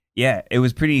 Yeah, it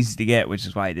was pretty easy to get, which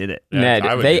is why I did it. Yeah, Ned,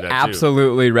 I would they do that too.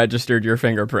 absolutely registered your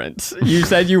fingerprints. You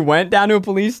said you went down to a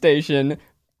police station,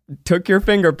 took your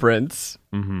fingerprints,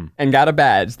 and got a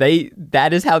badge.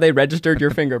 That is how they registered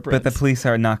your fingerprints. But the police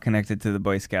are not connected to the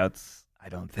Boy Scouts, I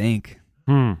don't think.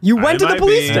 you went to They the might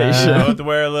police be. station. Both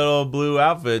wear little blue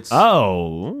outfits.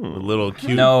 Oh. Little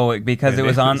cute. No, because it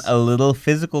was on Mayonnaise. a little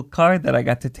physical card that I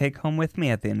got to take home with me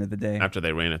at the end of the day. After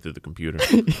they ran it through the computer.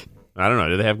 I don't know.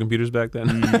 Did they have computers back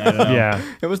then? Yeah.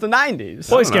 It was the 90s.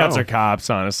 Boy Scouts are cops,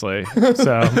 honestly.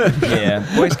 So Yeah,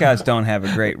 Boy Scouts don't have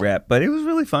a great rep, but it was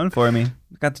really fun for me.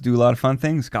 Got to do a lot of fun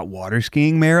things. Got water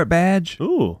skiing merit badge.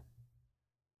 ooh.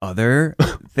 Other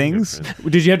things.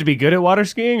 Did you have to be good at water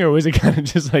skiing, or was it kind of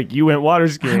just like you went water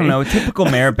skiing? I don't know. A typical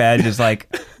merit badge is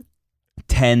like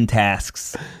 10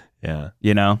 tasks. Yeah.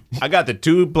 You know, I got the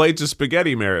 2 plates of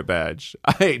spaghetti merit badge.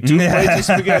 I ate 2 plates of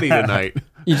spaghetti tonight.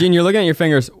 Eugene, you're looking at your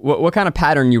fingers. What kind of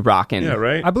pattern you rocking? Yeah,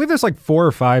 right? I believe there's like 4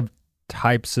 or 5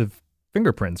 types of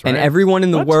fingerprints, right? And everyone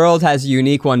in the world has a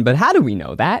unique one, but how do we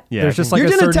know that? Yeah. There's just like You're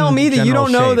a going to certain tell me that you general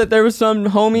don't know shape. that there was some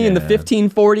homie in the Yeah.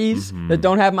 1540s that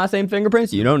don't have my same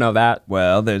fingerprints? You don't know that.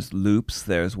 well, there's loops,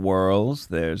 there's whirls,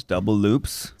 there's double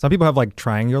loops. Some people have like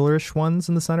triangular-ish ones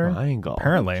in the center. Triangle.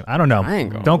 Apparently. I don't know.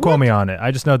 Triangle. Don't quote me on it.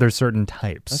 I just know there's certain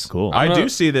types. That's cool. I do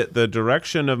see that the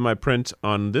direction of my print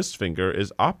on this finger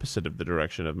is opposite of the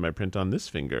direction of my print on this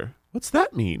finger. What's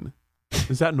that mean?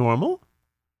 Is that normal?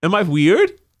 Am I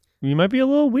weird? You might be a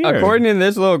little weird. According to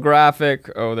this little graphic,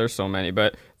 there's so many,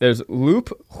 but there's loop,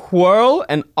 whirl,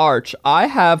 and arch. I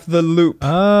have the loop.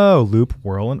 Oh, loop,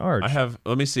 whirl, and arch. I have,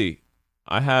 let me see.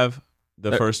 I have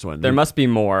the first one. There must be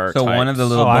more. So one of the types.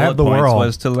 little I bullet have the points whirl.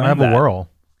 was to learn I have that. a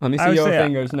whirl. Let me I see would your say-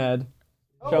 fingers, Ned.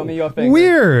 Show me your fingers.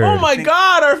 Weird. Oh my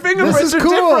God, our fingerprints This is are cool.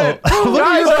 different. Look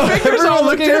Guys, at our your- fingers all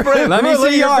look different. Let me Look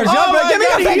at see your yours. fingers. Oh my Give me God,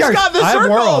 your he's fingers. got the I have circles.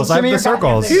 whirls. I have Give me the your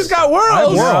circles. He's got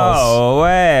whirls. No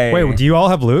way. Wait, do you all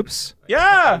have loops?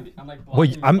 Yeah. Well,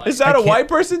 Is that a white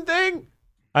person thing?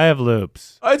 I have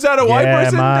loops. Is that a white Yeah,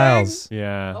 person Miles.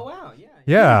 Yeah. Oh, wow, yeah.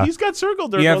 Yeah. He's got circle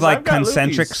circles. you have like I've got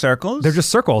concentric loopies. circles? They're just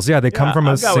circles. Yeah, they come Yeah, from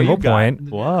a I've got what single you've got. point.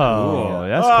 Whoa.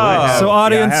 That's Oh. cool. So,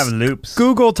 audience, I have loops.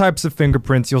 Google types of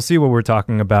fingerprints. You'll see what we're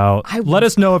talking about. Let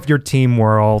us know if you're team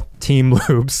whirl, team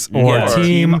loops, or Yeah.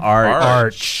 team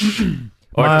Arch. arch.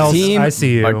 Miles, team, I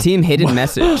see you. Our team hidden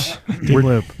message. Team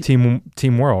loop.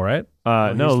 Team whirl, right?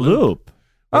 No, loop.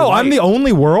 Oh, I'm the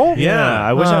only whirl? Yeah,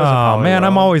 I wish I was a Oh, man,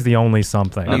 I'm polywhirl. always the only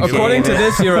something. According to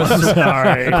this, you're a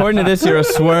according to this, you're a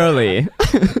swirly.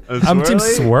 I'm team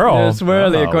swirl. You're a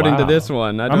swirly, Oh, according to wow. this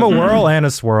one. I'm a whirl and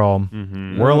a swirl.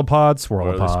 Whirlapod,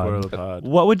 swirlapod. Swirlapod.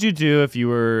 What would you do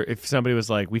if somebody was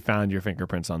like, "We found your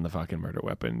fingerprints on the fucking murder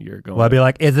weapon"? You're going. Well, I'd be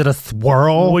like, is it a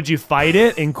swirl? Would you fight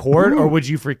it in court, or would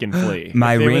you freaking flee?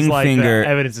 My If it was ring like finger- the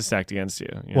evidence is stacked against you.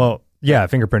 Yeah. Well, yeah,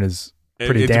 fingerprint is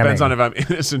pretty It damning. depends on if I'm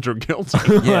innocent or guilty.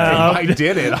 If I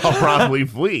did it, I'll probably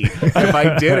flee. If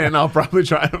I didn't, I'll probably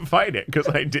try to fight it because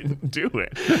I didn't do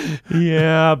it.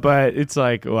 Yeah, but it's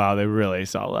like, wow, they really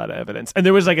saw a lot of evidence. And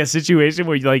there was like a situation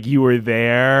where you were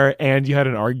there and you had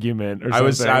an argument or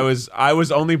something. I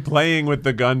was only playing with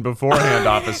the gun beforehand,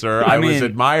 officer. I was mean-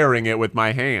 admiring it with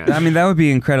my hand. I mean, that would be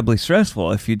incredibly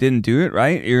stressful if you didn't do it,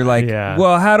 right? You're like, Yeah.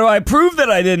 well, how do I prove that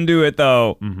I didn't do it,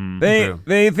 though? True.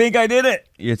 They think I did it.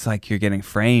 It's like you're getting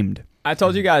framed. I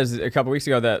told you guys a couple weeks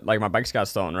ago that like my bikes got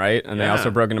stolen, right? And they Yeah. also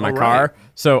broke into my Oh, car. right.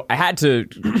 So I had to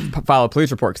file a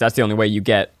police report because that's the only way you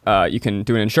get you can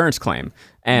do an insurance claim.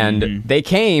 And they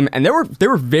came, and there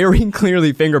were very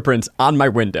clearly fingerprints on my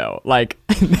window. Like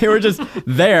they were just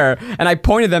there, and I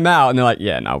pointed them out, and they're like,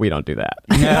 "Yeah, no, we don't do that."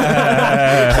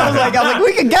 I was like,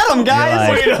 we can get them, guys.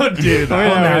 like- we don't do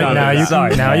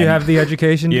that. Now you have the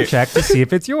education to You- check to see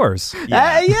if it's yours.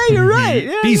 Yeah, you're right.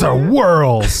 Yeah, These are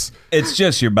whirls. It's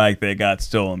just your bike that got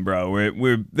stolen, bro.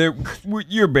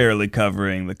 You're barely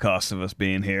covering the cost of us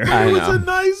being here. I It was a know.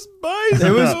 nice bike.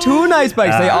 It was two nice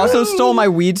bikes. They also stole my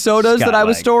weed sodas that I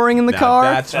was Scott, storing in the Now, car.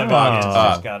 That's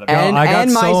fucked up. and I got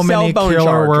and my so cell many phone killer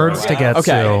charger. words to get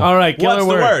Okay. to. All right, killer What's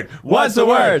the word? What's the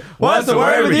word? What's the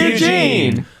word with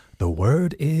Eugene? The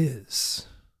word is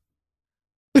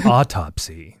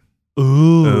autopsy.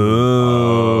 Ooh.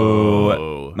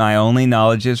 Oh. My only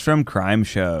knowledge is from crime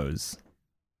shows.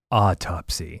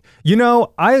 Autopsy. You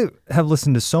know, I have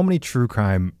listened to so many true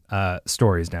crime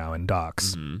stories now and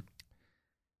docs.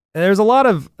 There's a lot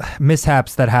of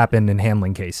mishaps that happen in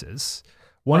handling cases.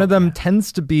 One of them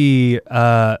tends to be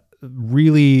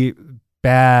really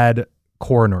bad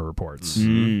coroner reports.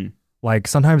 Mm. Like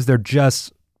sometimes they're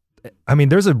just, I mean,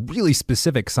 there's a really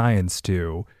specific science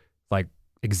to like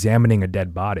examining a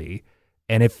dead body.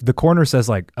 And if the coroner says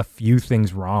like a few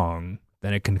things wrong,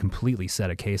 then it can completely set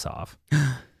a case off.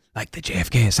 Like the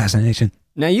JFK assassination.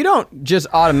 Now you don't just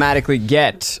automatically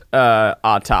get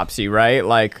autopsy, right?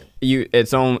 Like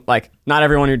not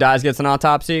everyone who dies gets an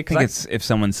autopsy. I think it's if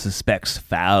someone suspects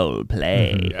foul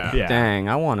play. Yeah. Dang,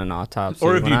 I want an autopsy.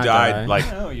 Or if when you I died die. like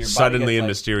your body suddenly gets, and like-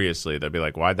 mysteriously, they'd be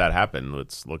like, "Why'd that happen?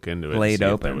 Let's look into it." and Laid see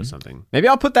if open. there was something. Maybe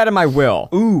I'll put that in my will.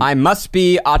 Ooh. I must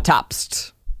be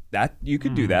autopsed. that you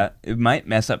could do that. It might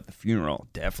mess up the funeral.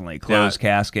 Definitely closed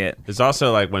casket. It's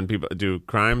also like when people do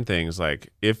crime things, like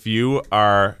if you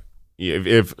are,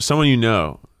 if someone you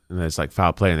know, and there's like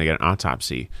foul play and they get an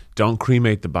autopsy, don't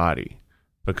cremate the body.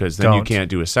 Because then you can't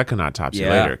do a second autopsy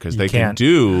later. Because they can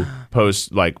do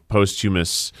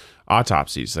posthumous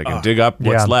autopsies. They can dig up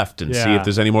what's left and see if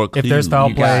there's any more clues. If there's foul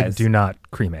play, guys, do not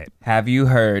cremate. Have you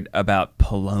heard about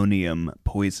polonium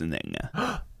poisoning?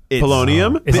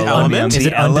 Polonium? Is The it element? Is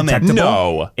it element. undetectable?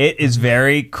 No. It is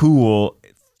very cool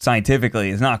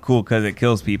scientifically. It's not cool because it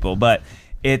kills people, but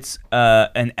it's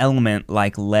an element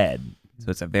like lead. So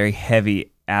it's a very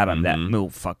heavy atom that will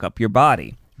fuck up your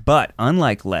body. But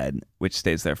unlike lead, which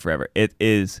stays there forever, it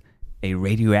is a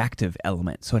radioactive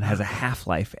element. So it has a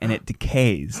half-life and it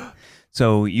decays.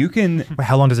 So you can... Wait,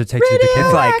 how long does it take to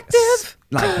decay? It's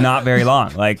like not very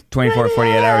long, like 24,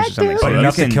 48 hours or something. So But you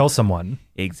enough to can- kill someone.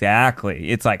 Exactly.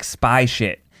 It's like spy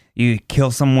shit. You kill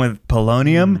someone with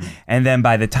polonium, and then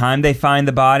by the time they find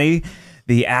the body,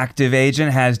 the active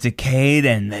agent has decayed,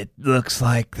 and it looks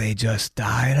like they just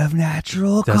died of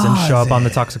natural Doesn't causes. show up on the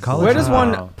toxicology. Where does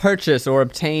one purchase or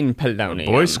obtain polonium?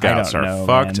 Boy Scouts I are don't know,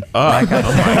 fucked man. up.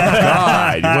 Oh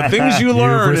my God. What things you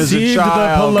learn as a received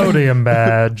child. the polonium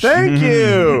badge. Thank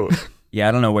you. Yeah,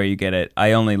 I don't know where you get it.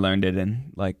 I only learned it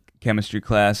in like chemistry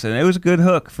class, and it was a good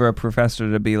hook for a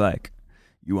professor to be like,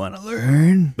 "You want to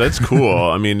learn?" That's cool.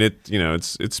 I mean,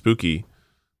 it's spooky.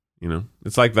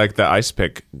 It's like the ice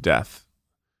pick death.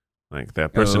 Like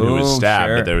that person who was Oh, stabbed,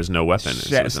 sure. but there was no weapon. It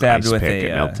was an Stabbed ice with pick. a,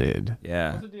 It melted.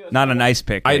 Yeah, not an ice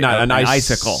pick. Not an an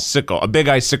icicle. icicle. A big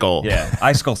icicle. Yeah,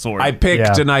 icicle sword. I picked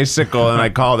Yeah. an icicle and I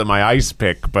called it my ice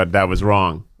pick, but that was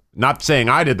wrong. Not saying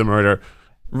I did the murder.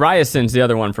 Ryacin's the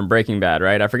other one from Breaking Bad,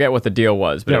 right? I forget what the deal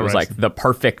was, but it was like the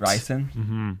perfect. ricin.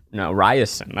 No,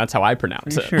 ryacin. That's how I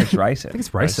pronounce it. Sure, it's ricin. I think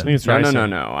it's I ricin. think it's No, ricin.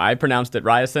 no. I pronounced it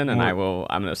ryacin, and I'm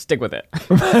going to stick with it.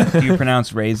 Do you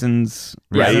pronounce raisins?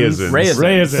 Raisins.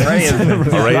 Raisins.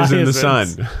 A raise in the sun.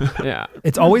 Yeah.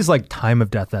 It's always like time of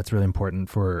death that's really important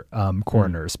for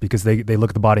coroners because they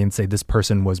look at the body and say this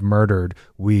person was murdered,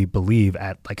 we believe,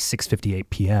 at like 6:58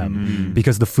 p.m.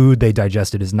 because the food they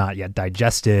digested is not yet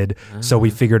digested. So we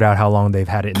figured out how long they've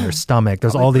had it in their stomach.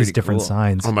 There's all these pretty different cool.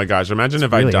 signs. Oh my gosh! Imagine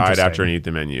if I really died interesting. after I eat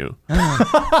the menu.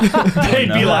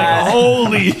 They'd be like,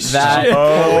 holy shit. That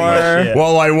or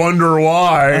Well, I wonder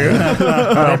why.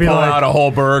 I be pull like- out a whole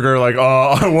burger, like,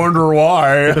 oh, I wonder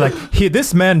why. Like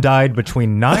this man died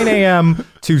between 9 a.m.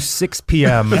 to 6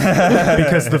 p.m.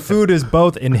 because the food is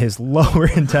both in his lower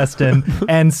intestine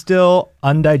and still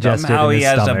undigested Somehow in he his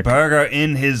has stomach. a burger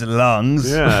in his lungs.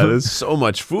 Yeah, there's so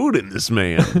much food in this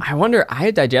man. I wonder. I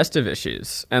had digestive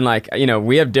issues, and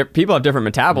we have people have different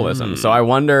metabolisms. So I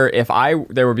wonder if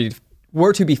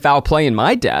were to be foul play in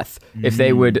my death, if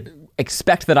they would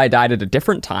expect that I died at a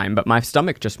different time, but my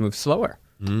stomach just moves slower.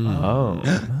 Oh.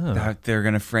 They're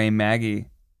gonna frame Maggie.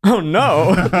 Oh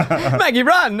no, Maggie,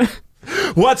 run!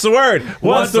 What's the word?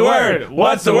 What's the word?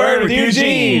 What's the word with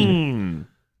Eugene?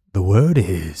 The word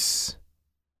is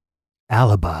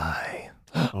alibi.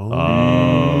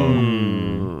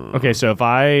 Okay, so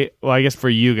I guess for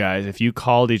you guys, if you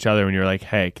called each other and you're like,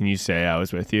 hey, can you say I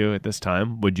was with you at this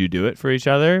time? Would you do it for each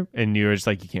other? And you were just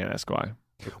like, you can't ask why.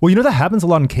 Well, that happens a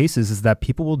lot in cases is that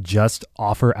people will just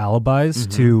offer alibis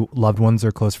to loved ones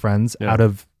or close friends Yeah. out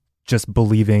of just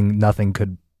believing nothing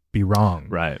could be wrong.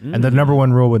 Right. And the number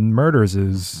one rule with murders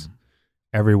is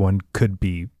everyone could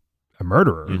be a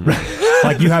murderer.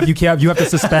 Like you have to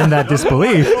suspend that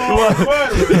disbelief.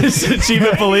 Chief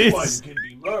of police.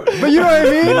 But you know what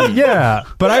I mean? Yeah.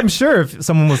 But I'm sure if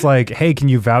someone was like, "Hey, can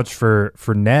you vouch for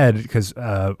Ned because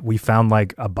we found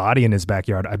like a body in his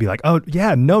backyard?" I'd be like, "Oh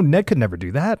yeah, no, Ned could never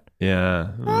do that." Yeah.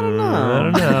 I don't I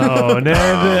don't know.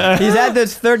 Ned, He's had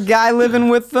this third guy living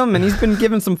with them, and he's been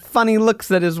giving some funny looks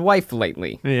at his wife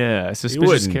lately. yeah, suspicious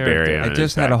wouldn't character. bury him. I in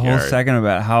just his had a whole backyard. second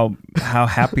about how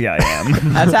happy I am.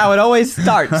 That's how it always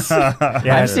starts.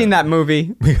 I've seen that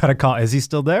movie. We gotta call. Is he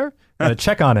still there? Gotta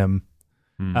check on him.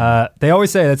 They always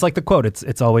say it's like the quote.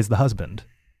 It's always the husband.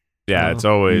 Yeah, it's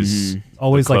always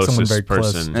Always the like someone closest very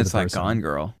close. person. to It's the like person. Gone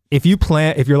Girl. If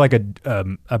you're like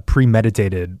a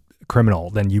premeditated criminal,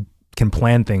 then you can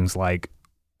plan things like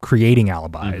creating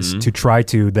alibis to try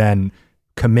to then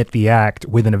commit the act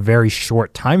within a very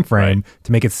short time frame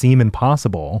to make it seem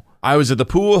impossible. I was at the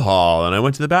pool hall and I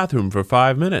went to the bathroom for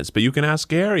 5 minutes, but you can ask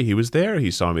Gary. He was there. He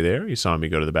saw me there. He saw me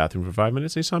go to the bathroom for 5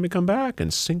 minutes. He saw me come back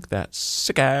and sink that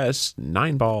sick ass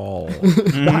 9-ball.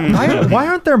 Why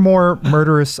aren't there more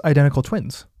murderous identical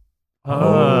twins?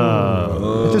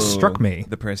 Oh. It just struck me.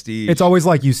 The Prestige. It's always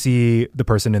like you see the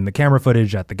person in the camera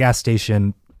footage at the gas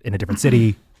station in a different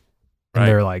city, and Right.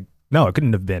 they're like, "No, it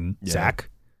couldn't have been Zach."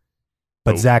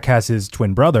 but Zach has his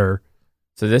twin brother.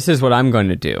 So this is what I'm going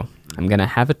to do. I'm going to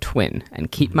have a twin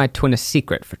and keep my twin a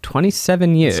secret for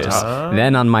 27 years.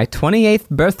 Then on my 28th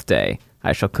birthday,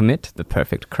 I shall commit the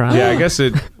perfect crime. Yeah, I guess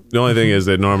the only thing is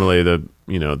that normally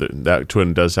that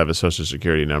twin does have a social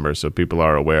security number, so people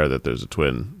are aware that there's a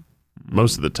twin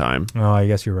most of the time. Oh, I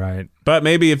guess you're right. But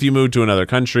maybe if you moved to another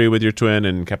country with your twin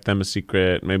and kept them a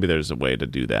secret, maybe there's a way to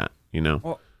do that,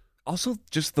 Well, also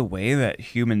just the way that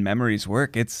human memories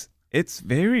work, it's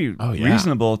very Oh, yeah.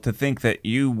 reasonable to think that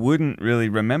you wouldn't really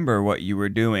remember what you were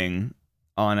doing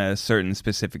on a certain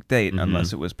specific date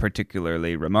unless it was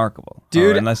particularly remarkable.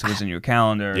 Dude, or unless it was in your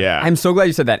calendar. Yeah. I'm so glad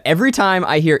you said that. Every time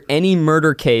I hear any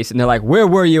murder case and they're like, where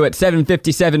were you at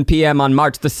 7:57 p.m. on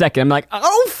March the 2nd? I'm like, I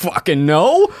don't fucking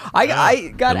know.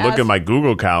 I got And look at my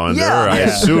Google calendar. Yeah. I Yeah.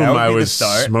 assume That would I be the was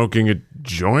start. smoking a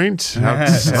joint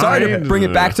outside. Sorry to bring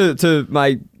it back to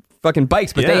my fucking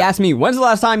bikes, but they Yeah. asked me, when's the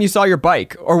last time you saw your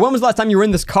bike? Or when was the last time you were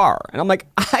in this car? And I'm like,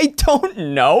 I don't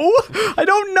know. I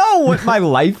don't know what my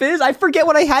life is. I forget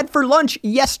what I had for lunch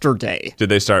yesterday. Did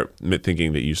they start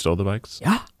thinking that you stole the bikes?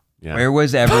 Yeah. Yeah. Where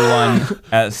was everyone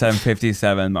at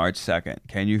 7:57 March 2nd?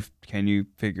 Can you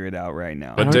figure it out right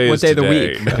now? What day What is day of the today?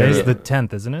 week? Today's the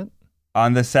 10th, isn't it?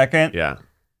 On the 2nd, Yeah.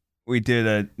 we did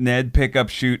a Ned pickup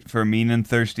shoot for mean and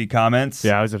thirsty comments.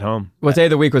 Yeah, I was at home. What day of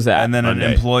the week was that? And then Monday.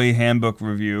 an employee handbook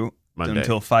review Monday.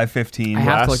 until 5:15. I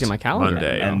have to look Last at my calendar.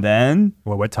 Monday. And then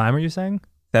What time are you saying?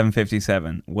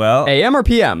 7:57. Well, AM or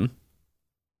PM?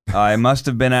 I must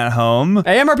have been at home.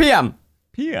 AM or PM?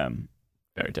 PM.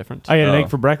 Very different. I had an Oh. egg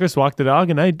for breakfast, walked the dog,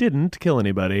 and I didn't kill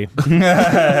anybody.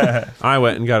 I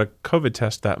went and got a COVID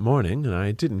test that morning, and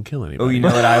I didn't kill anybody. Oh, you know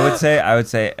what I would say? I would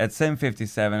say at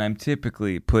 7:57, I'm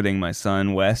typically putting my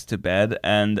son Wes to bed,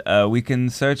 and we can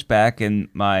search back in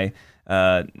my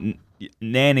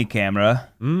nanny camera,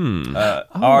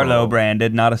 Arlo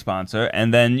branded, not a sponsor,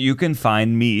 and then you can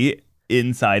find me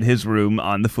inside his room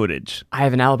on the footage. I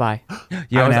have an alibi.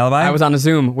 You have an alibi? I was on a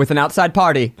Zoom with an outside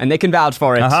party, and they can vouch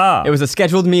for it. Aha. It was a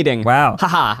scheduled meeting. Wow.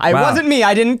 Haha. It Wow. wasn't me.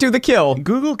 I didn't do the kill.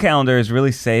 Google Calendar is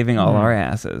really saving all our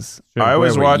asses. I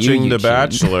was Where were watching you, The Eugene?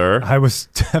 Bachelor. I was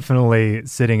definitely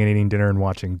sitting and eating dinner and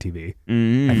watching TV.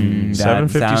 That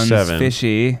 7:57. sounds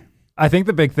fishy. I think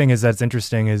the big thing is that's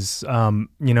interesting is,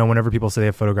 whenever people say they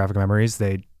have photographic memories,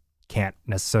 they can't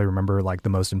necessarily remember like the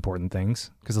most important things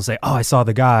because they'll say, "Oh, I saw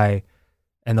the guy,"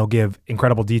 and they'll give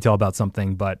incredible detail about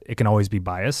something, but it can always be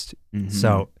biased.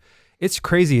 So it's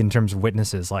crazy in terms of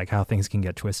witnesses, like how things can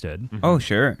get twisted. Oh,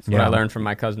 sure. That's what I learned from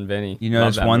my cousin Vinny. You Love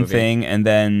notice that one movie. thing, and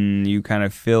then you kind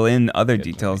of fill in other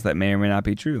details that may or may not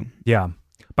be true. Yeah.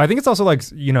 But I think it's also like,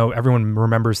 everyone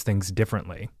remembers things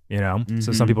differently,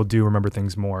 So some people do remember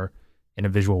things more in a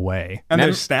visual way. And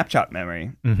there's Snapchat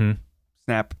memory. Mm-hmm.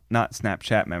 Not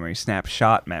Snapchat memory,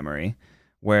 snapshot memory,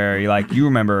 where you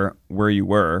remember where you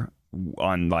were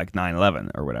on like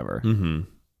 9/11 or whatever. Mm-hmm.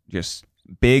 Just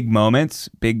big moments,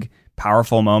 big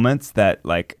powerful moments that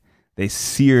like they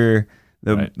sear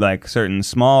the like certain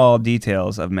small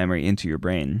details of memory into your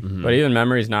brain. But even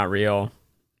memory's not real.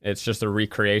 It's just a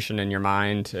recreation in your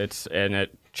mind. And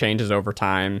it changes over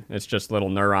time. It's just little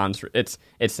neurons.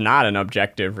 It's not an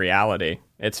objective reality.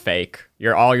 It's fake.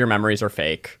 All your memories are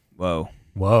fake. Whoa.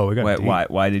 We got deep.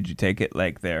 Why did you take it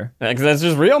like there? Because that's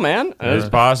just real, man. It's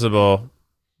possible.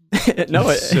 No,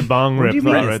 Sabong What do you rip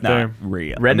mean right it's there. not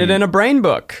real? read it in a brain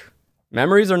book.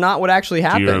 Memories are not what actually Do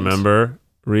happened. you remember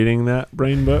reading that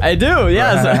brain book? I do,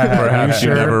 yes. Perhaps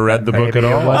you never read the book Maybe at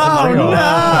it all. wasn't real.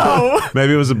 no!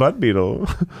 Maybe it was a butt beetle.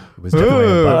 It was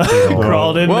definitely a butt beetle.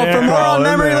 Crawled in Well, there. for more on in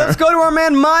memory, there. let's go to our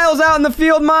man Miles out in the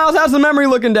field. Miles, how's the memory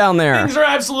looking down there? Things are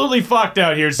absolutely fucked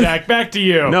out here, Zach. Back to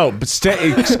you. No, but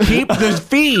keep the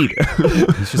feed.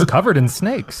 He's just covered in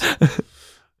snakes.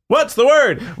 What's the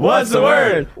word? What's the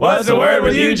word? What's the word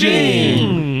with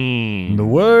Eugene? The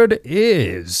word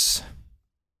is.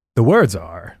 The words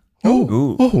are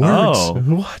Ooh. Oh.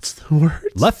 What's the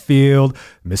word? left field,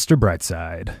 Mr.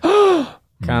 Brightside.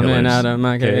 Coming out of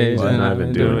my cage, and I've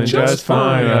been doing just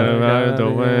fine.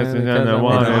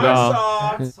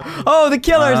 Oh, the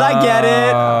Killers! I get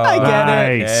it. I get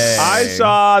it. Nice. I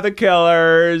saw the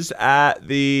Killers at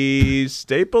the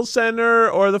Staples Center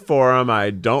or the Forum. I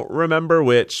don't remember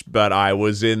which, but I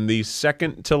was in the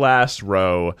second to last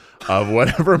row of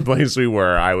whatever place we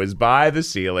were. I was by the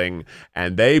ceiling,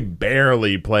 and they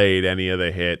barely played any of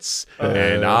the hits,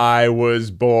 and I was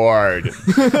bored.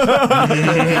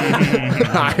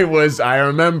 I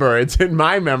remember, it's in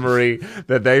my memory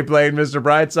that they played Mr.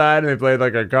 Brightside and they played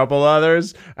like a couple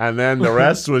others, and then the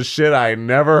rest was shit I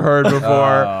never heard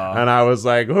before. And I was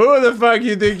like, who the fuck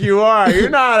you think you are? You're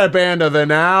not a band of the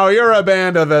now, you're a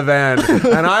band of the then.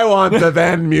 And I want the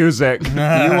then music.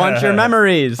 You want your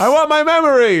memories. I want my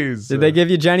memories. Did they give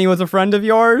you Jenny Was a Friend of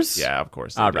Yours? Yeah, of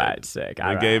course. They All did. right, sick.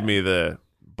 They gave me the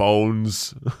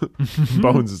Bones.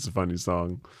 Bones is a funny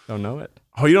song. Don't know it.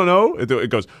 Oh, you don't know? It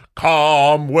goes,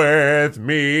 come with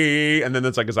me. And then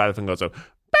it's like a xylophone goes, so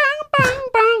bang,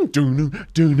 bang,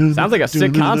 bang. Sounds like a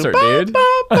sick concert,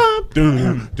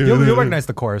 dude. You'll recognize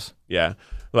the chorus. Yeah.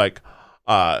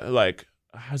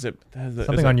 How's it?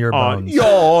 Something on your bones. On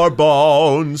your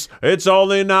bones. It's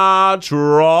only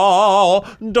natural.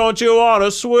 Don't you want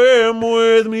to swim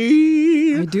with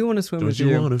me? I do want to swim with Don't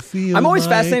you you. want to feel I'm always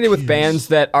my fascinated with kiss? bands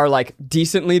that are like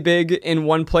decently big in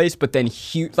one place, but then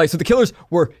huge. Like, so the Killers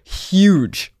were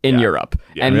huge in Europe,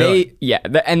 Yeah, and really?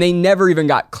 and they never even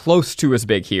got close to as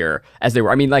big here as they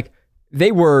were. I mean, like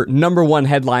they were number one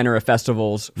headliner of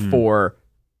festivals for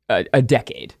a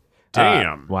decade.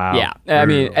 Damn. Wow. Yeah, I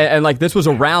mean, and like this was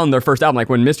around their first album. Like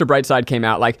when Mr. Brightside came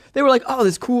out, like they were like, "Oh,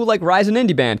 this cool like rising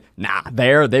indie band." Nah,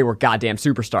 they were goddamn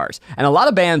superstars. And a lot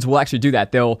of bands will actually do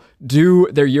that. They'll do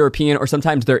their European or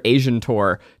sometimes their Asian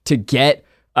tour to get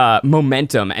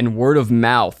momentum and word of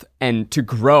mouth and to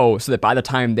grow, so that by the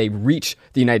time they reach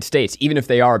the United States, even if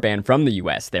they are a band from the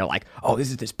U.S., they're like, "Oh, this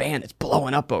is this band that's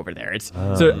blowing up over there." It's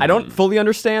so I don't fully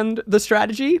understand the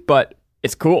strategy, but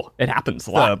it's cool. It happens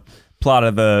a lot. The plot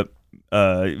of the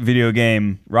video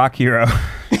game Rock Hero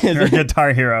or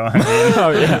Guitar Hero. I mean.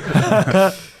 Oh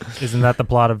yeah. Isn't that the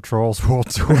plot of Trolls World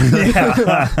Tour?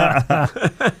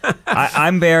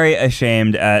 I'm very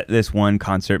ashamed at this one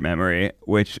concert memory,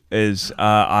 which is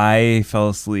I fell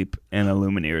asleep in a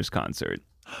Lumineers concert.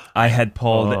 I had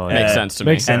pulled Makes sense to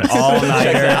me. Makes an sense.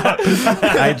 all-nighter.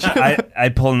 I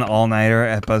pulled an all-nighter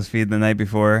at BuzzFeed the night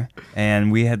before,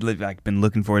 and we had been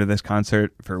looking forward to this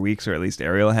concert for weeks, or at least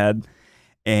Ariel had.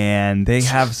 And they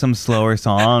have some slower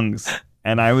songs,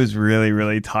 and I was really,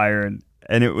 really tired.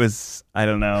 And it was, I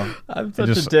don't know. I'm such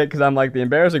a dick because I'm like, the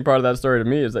embarrassing part of that story to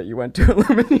me is that you went to a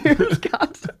Lumineers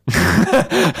concert.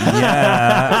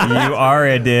 Yeah, you are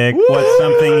a dick. What's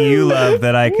something you love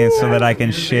that I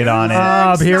can shit on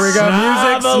it? Here we go.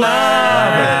 Music snob.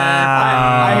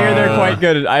 I hear they're quite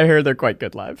good. I hear they're quite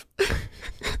good live.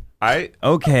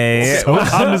 Okay. So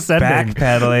condescending.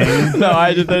 Backpedaling.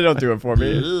 No, they don't do it for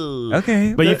me.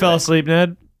 Okay. But you fell asleep,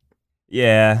 Ned?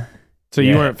 Yeah. So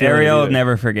you weren't feeling it Ariel either.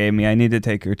 never forgave me. I need to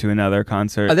take her to another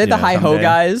concert. Are they the Hi Ho someday.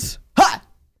 guys? Ha!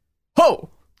 Ho!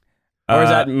 Or is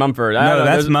that Mumford? I don't No, know.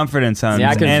 that's There's- Mumford and Sons. Yeah,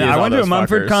 I and confuse I all went to a those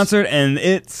Mumford fuckers. concert and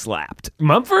it slapped.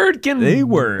 Mumford can They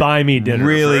were buy me dinner.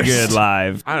 really first. good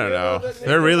live. I don't know.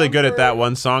 They're really good at that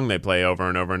one song they play over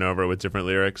and over and over with different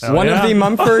lyrics. One yeah? of the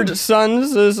Mumford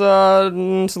sons is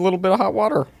it's a little bit of hot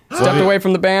water. Stepped away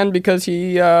from the band because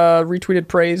he retweeted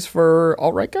praise for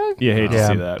Alt Right Guy. You hate to Yeah.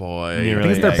 see that. Boy. You I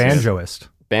really think it's their hate it. banjoist.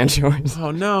 Banjoist.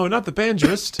 Oh no, not the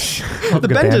banjoist. Love a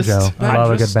good banjoist. banjo. I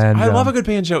love a good banjo. I love a good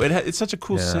banjo. It's such a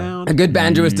cool sound. A good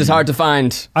banjoist is hard to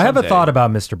find. I have a someday. thought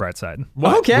about Mr. Brightside.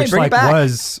 Okay, Which bring like it back.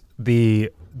 was the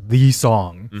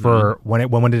song for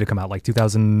when did it come out? Like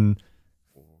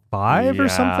 2005 or Yeah.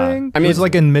 something? I mean, it was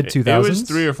like in mid It 2000s. was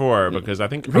 3 or 4 because I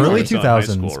think Early I was in high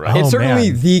 2000s. school, right? Oh, It's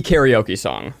certainly man. the karaoke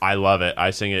song. I love it.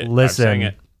 I sing it. I've Listen, sang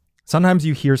it. sometimes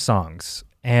you hear songs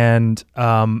and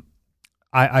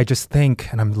I just think,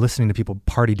 and I'm listening to people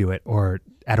party to it or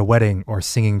at a wedding or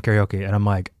singing karaoke, and I'm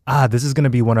like, this is going to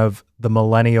be one of the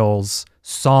millennials'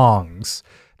 songs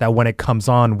that when it comes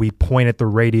on, we point at the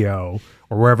radio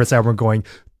or wherever it's at, we're going,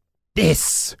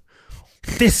 this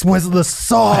was the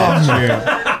song. When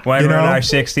You we're in know? our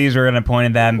 60s, we're going to point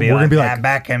at that and be We're like, gonna be "Yeah, like,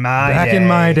 back in my Back day." in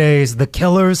my days, the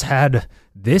Killers had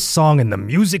this song in the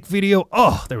music video.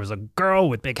 Oh, there was a girl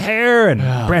with big hair and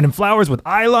Brandon Flowers with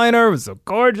eyeliner. It was so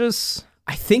gorgeous.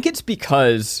 I think it's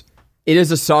because it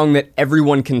is a song that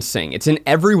everyone can sing. It's in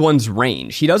everyone's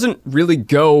range. He doesn't really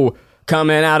go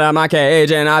coming out of my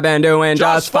cage and I've been doing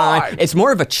just fine. It's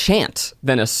more of a chant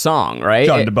than a song, right?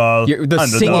 John DeBall, You're the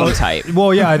underdog. singing type.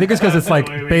 Well, yeah, I think it's because it's like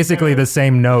basically the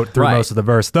same note through Right. most of the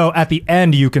verse. Though at the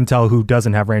end, you can tell who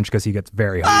doesn't have range because he gets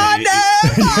very high.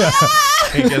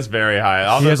 It gets very high.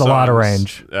 All He those has a lot of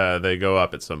songs, they go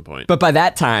up at some point. But by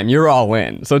that time, you're all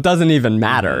in. So it doesn't even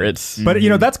matter. It's But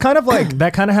that's kind of like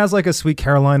that. Kind of has like a Sweet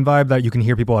Caroline vibe that you can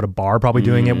hear people at a bar probably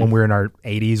doing it when we're in our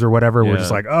 80s or whatever. We're Yeah.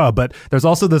 just like, oh. But there's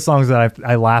also the songs that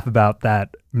I laugh about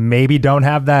that maybe don't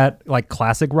have that like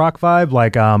classic rock vibe,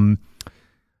 like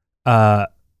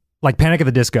Panic at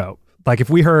the Disco. Like if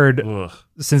we heard Ugh.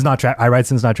 I Write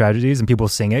Sins Not Tragedies and people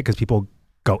sing it because people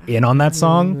go in on that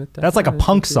song. That's like a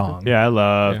punk song. Yeah, I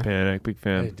love Panic. Big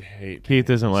fan. I hate Keith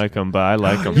doesn't like them, but I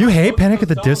like them. You hate Panic at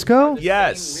the Disco?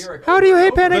 Yes. How do you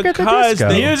hate Panic at the Because Disco?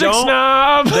 they Music don't-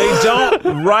 snob. They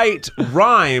don't write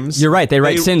rhymes. You're right. They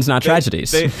write sins, not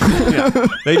tragedies. They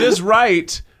just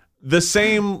write the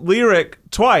same lyric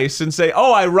twice and say,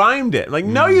 "Oh, I rhymed it." Like,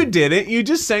 no, you didn't. You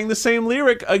just sang the same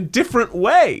lyric a different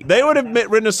way. They would have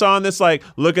written a song that's like,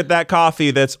 "Look at that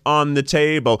coffee that's on the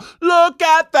table. Look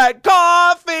at that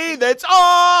coffee that's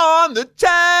on the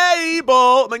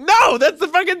table." I'm like, no, that's the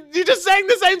fucking. You just sang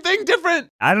the same thing different.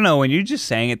 I don't know. When you just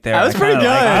sang it there, That was I kinda pretty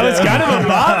good. That was kind of a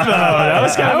bop, though. That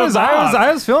was kind of a bop.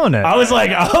 I was feeling it. I was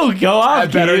like, oh, go off, I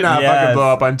better Keith. not Yes. fucking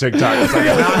blow up on TikTok. It's like,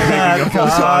 I'm not making a full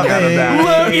song out of that.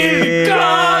 Look at the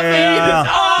coffee that's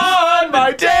on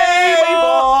my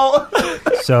table.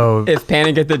 So If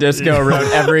Panic at the Disco wrote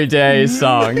everyday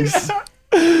songs.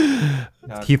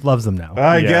 Keith loves them now.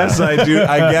 I guess I do.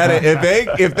 I get it.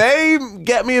 If they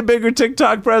get me a bigger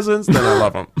TikTok presence, then I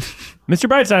love them. Mr.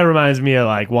 Brightside reminds me of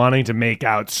like wanting to make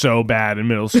out so bad in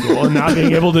middle school and not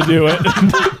being able to do it.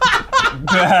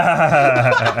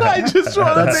 I just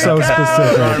want to That's so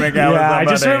specific. Yeah, I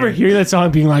just remember hearing that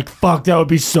song being like, fuck, that would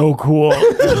be so cool.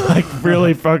 Like,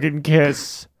 really fucking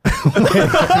kiss. And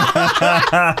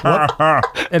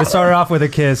it started off with a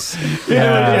kiss.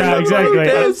 Yeah, exactly.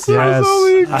 Yes. I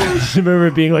just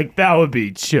remember being like, that would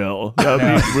be chill. That would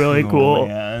be really cool.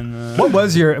 What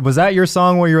was that your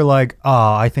song where you're like,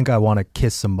 oh, I think I want to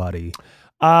kiss somebody?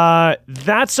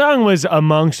 That song was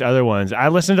amongst other ones. I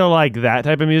listened to like that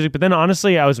type of music, but then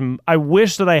honestly, I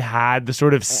wish that I had the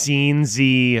sort of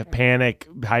scenesy Panic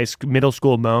middle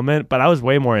school moment, but I was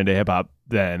way more into hip hop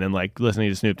then and like listening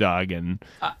to Snoop Dogg and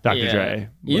Dr. Dre.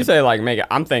 You say like make it.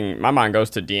 I'm thinking my mind goes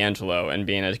to D'Angelo and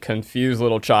being a confused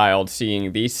little child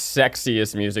seeing the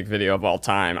sexiest music video of all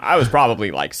time. I was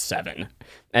probably like 7.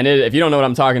 And if you don't know what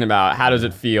I'm talking about, how does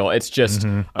it feel? It's just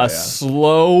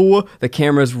slow, the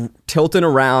camera's tilting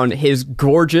around his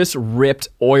gorgeous, ripped,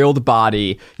 oiled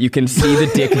body. You can see the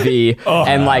dick V.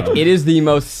 And like, it is the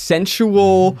most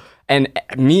sensual. And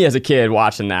me as a kid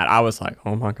watching that, I was like,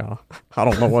 oh my God, I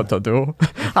don't know what to do.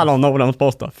 I don't know what I'm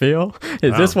supposed to feel.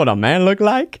 Is this what a man look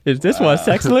like? Is this what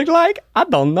sex look like? I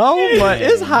don't know, but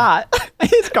it's hot.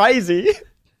 It's crazy.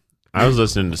 I was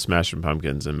listening to Smashing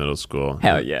Pumpkins in middle school.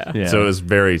 Hell yeah. So it was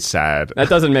very sad. That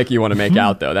doesn't make you want to make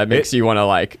out, though. That makes you want to,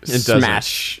 like, doesn't.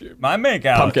 smash My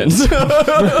makeout. pumpkins.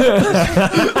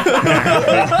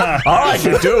 All I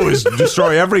could do is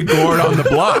destroy every gourd on the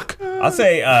block. I'll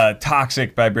say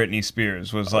 "Toxic" by Britney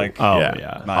Spears was like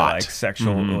yeah. my Hot. like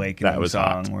sexual awakening That was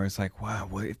song, hot. where it's like, wow,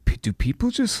 do people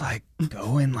just like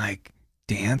go and like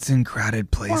dance in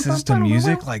crowded places to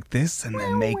music like this and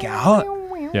then make out?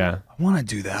 Yeah. I want to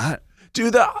do that. Do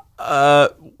the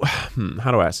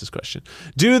how do I ask this question?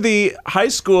 Do the high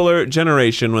schooler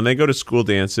generation, when they go to school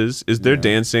dances, is their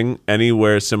dancing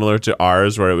anywhere similar to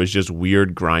ours, where it was just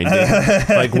weird grinding?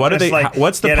 Like, what are they? Like,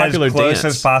 what's the get popular as close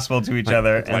dance? as possible to each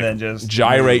other, and Like, then just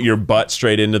gyrate your butt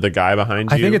straight into the guy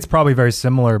behind you. I think it's probably very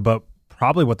similar, but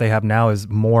probably what they have now is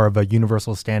more of a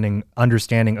universal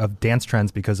understanding of dance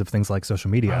trends because of things like social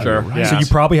media. Sure. Yeah. So you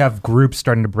probably have groups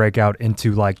starting to break out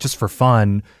into like just for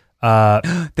fun.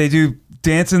 they do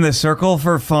dance in the circle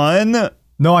for fun.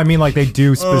 No, I mean like they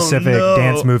do specific no.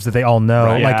 dance moves that they all know.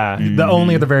 Right. Like Yeah. the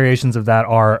only other variations of that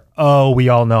are, oh, we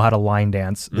all know how to line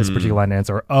dance this particular line dance,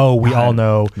 or oh, we all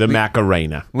know. the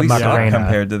Macarena. We Macarena. suck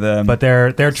compared to them. But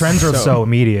their trends are so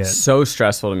immediate. So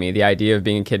stressful to me, the idea of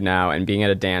being a kid now and being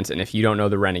at a dance, and if you don't know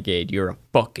the Renegade, you're a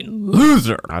fucking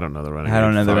loser. I don't know the Renegade. I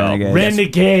don't know the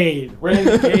Renegade.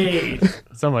 Renegade.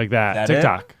 Something like that. That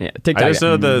TikTok. Yeah, I TikTok. just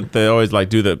know that they always like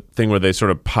do the thing where they sort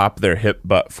of pop their hip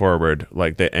butt forward,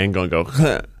 like they angle and go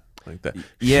like that.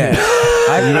 yeah,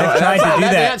 I've tried to do That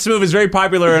that. dance move is very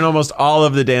popular in almost all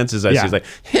of the dances I see. It's like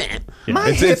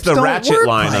it's the ratchet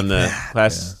line on the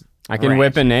last. I can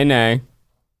whip a nay nay.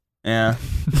 Yeah.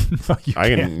 I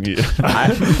can.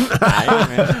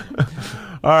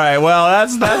 All right, well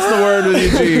that's the word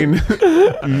with Eugene.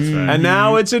 And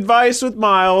now it's advice with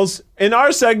Miles. In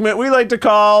our segment, we like to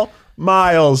call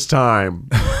Miles time.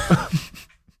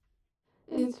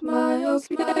 It's Miles.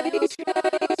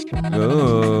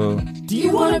 Ooh. Do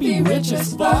you want to be rich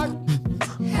as fuck?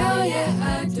 Hell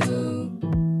yeah, I do.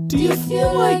 Do you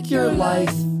feel like your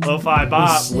life Lo-fi is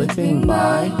bop. slipping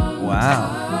by?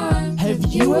 Wow. Have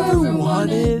you ever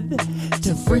wanted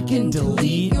to freaking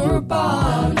delete your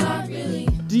bod? Not really.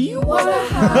 Do you want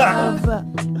to have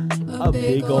a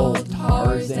big old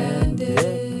Tarzan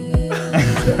dick? But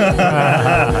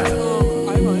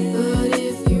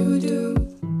if you do,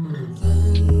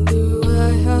 then do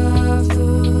I have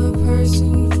the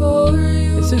person for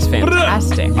you? Is This is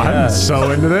fantastic. I'm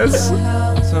so into this.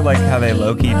 So like how they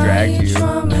low-key dragged you.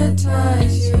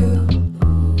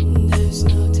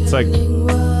 It's like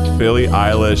Billie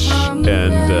Eilish and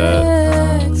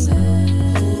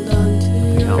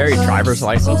Very driver's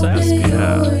license-esque.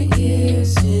 yeah.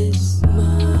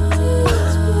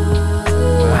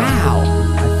 Wow.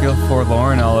 I feel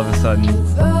forlorn all of a sudden.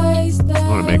 I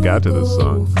want to make out to this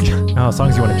song. Oh,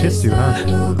 songs you want to kiss to,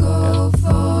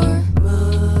 huh?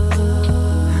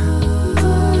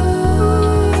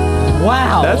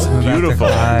 Wow. That's beautiful.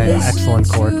 Excellent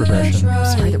chord progression.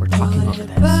 sorry that we're talking over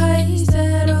this.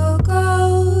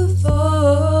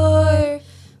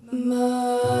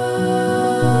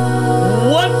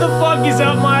 What the fuck is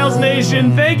up, Miles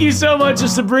Nation? Thank you so much to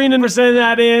Sabrina for sending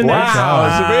that in.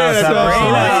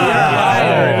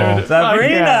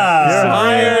 Sabrina. You're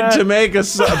hired to make a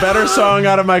better song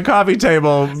out of my coffee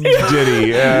table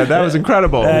ditty. That was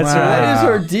incredible. That's What right. is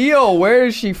her deal? Where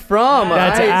is she from?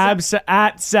 That's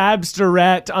at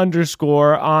Sabstorette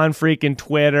 _ on freaking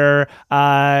Twitter.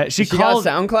 She She called.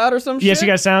 got SoundCloud or some shit? Yeah, she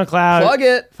got SoundCloud. Plug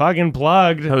it. Fucking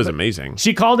plugged. That was amazing.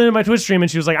 She called into my Twitch stream and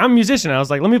she was like, "I'm a musician." I was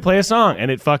like, "Let me play a song," and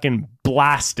it fucking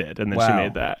blasted. And then she Wow.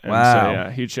 made that. And Wow. So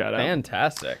yeah, huge shout out.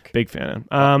 Fantastic. Big fan.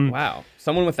 Wow.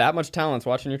 Someone with that much talent's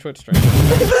watching your Twitch stream.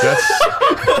 That's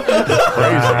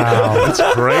crazy. That's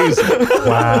crazy.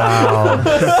 Wow.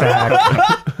 Zach.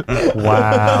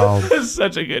 Wow. That's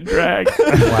such a good drag.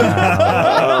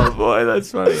 Wow. Oh boy,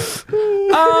 that's funny.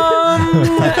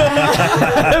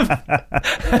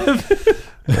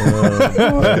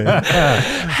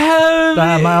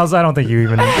 Miles, I don't think you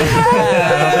even.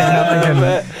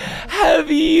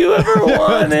 Have you ever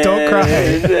wanted? Don't cry.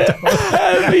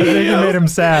 Have You you, made him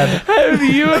sad. have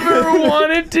you ever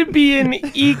wanted to be an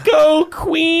eco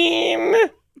queen?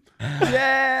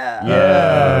 Have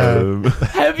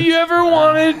you ever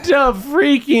wanted to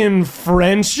freaking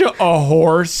French a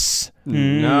horse?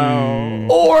 No.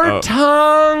 Or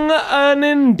tongue an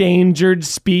endangered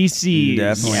species?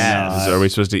 Definitely not. Are we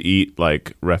supposed to eat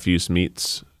like refuse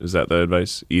meats? Is that the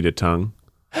advice? Eat a tongue?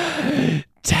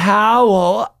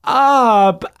 Towel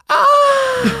up.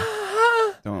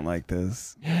 Don't like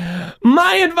this.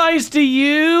 My advice to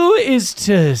you is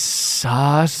to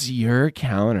sauce your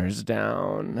counters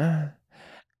down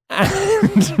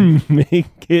and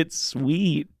make it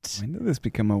sweet. When did this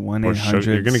become a Or 1-800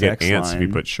 sugar? You're gonna get sex ants line? if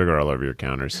you put sugar all over your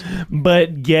counters.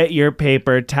 But get your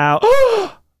paper towel.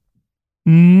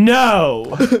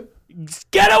 No!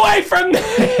 Get away from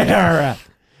there!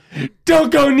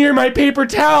 Don't go near my paper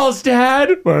towels,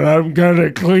 Dad. But I'm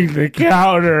gonna clean the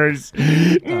counters.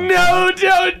 No,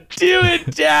 don't do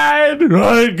it, Dad.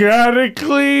 I gotta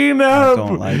clean I up.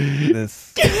 don't like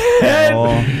this. at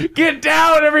all. Get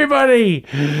down, everybody,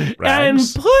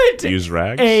 Rags? and put Use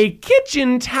rags? a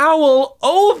kitchen towel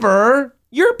over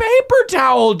your paper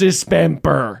towel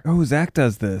dispenser. Oh, Zach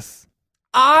does this.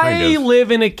 I Kind of.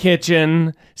 live in a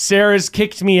kitchen. Sarah's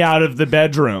kicked me out of the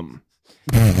bedroom.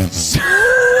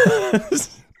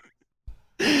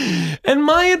 And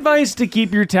my advice to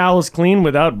keep your towels clean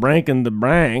without breaking the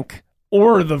bank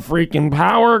or the freaking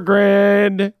power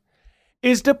grid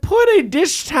is to put a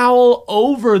dish towel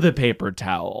over the paper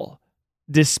towel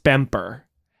dispenser.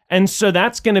 And so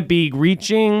that's going to be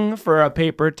reaching for a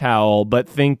paper towel, but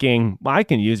thinking, well, I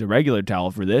can use a regular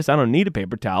towel for this. I don't need a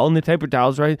paper towel. And the paper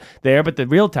towel's right there, but the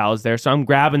real towel's there. So I'm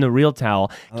grabbing the real towel.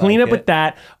 Clean up with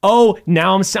that. Oh,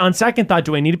 now I'm on second thought.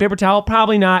 Do I need a paper towel?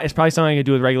 Probably not. It's probably something I can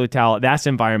do with a regular towel. That's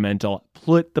environmental.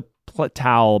 Put the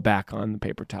towel back on the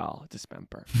paper towel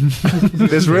dispenser.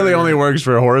 This really only works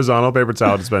for horizontal paper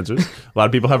towel dispensers. A lot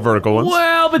of people have vertical ones.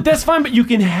 Well, but that's fine. But you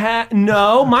can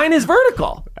no, mine is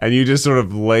vertical. And you just sort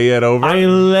of lay it over. I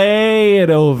lay it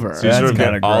over. So you sort of That's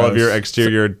kinda get all of gross. your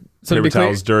exterior So to paper be clear,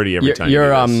 towels dirty every your- time your,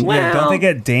 you do this. Yeah, don't they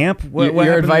get damp? What Your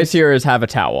happens? advice here is have a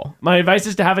towel. My advice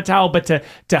is to have a towel, but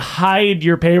to hide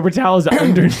your paper towels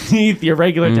underneath your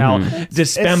regular towel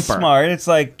dispenser. It's smart. It's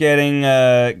like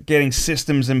getting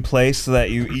systems in place so that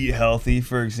you eat healthy.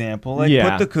 For example, like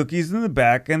Yeah. put the cookies in the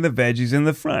back and the veggies in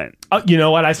the front. Oh, you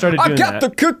know what? I started doing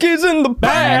that. cookies in the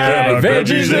bag,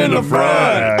 veggies in the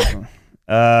front.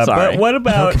 Sorry. But what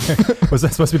about Was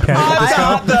that supposed to be Panic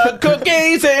at the Disco? the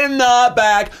cookies in the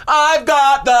back. I've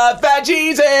got the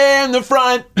veggies in the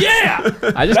front. Yeah. I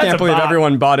just That's can't a believe bop.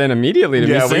 everyone bought in immediately to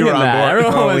Yeah, me we singing were on that. board.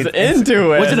 Everyone Oh, was it's-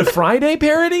 into it. Was it a Friday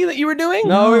parody that you were doing?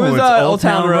 No, it was it's Old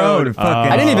Town Road. Fucking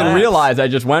I didn't even slaps. realize. I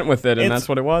just went with it, and It's- that's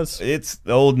what it was. It's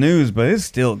old news, but it's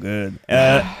still good.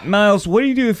 Miles, what do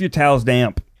you do if your towel's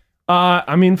damp?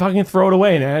 I mean, fucking throw it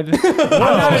away, Ned. I'm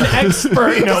not an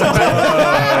expert. No.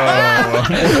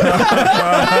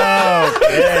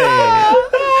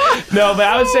 No, but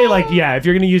I would say like, yeah, if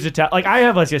you're gonna use a towel, like I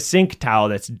have like a sink towel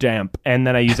that's damp, and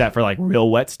then I use that for like real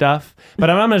wet stuff. But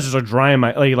I'm not gonna just dry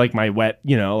my like my wet,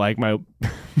 like my.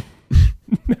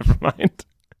 Never mind.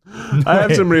 I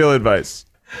have some real advice.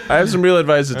 That's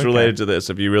related to this.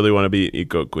 If you really want to be an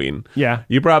eco queen, Yeah.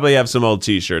 you probably have some old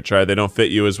T-shirts, right? They don't fit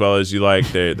you as well as you like.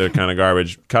 They're kind of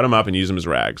garbage. Cut them up and use them as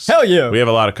rags. Hell yeah. We have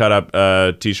a lot of cut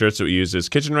up T-shirts that we use as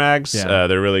kitchen rags. Yeah.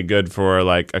 They're really good for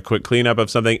like a quick cleanup of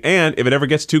something. And if it ever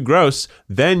gets too gross,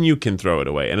 then you can throw it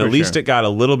away. And at least it got a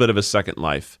little bit of a second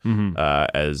life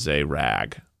as a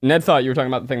rag. Ned thought you were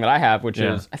talking about the thing that I have, which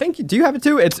is, I think, do you have it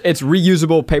too? It's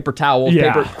reusable paper towels,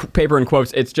 Yeah. paper in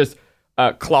quotes. It's just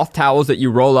cloth towels that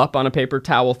you roll up on a paper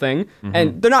towel thing.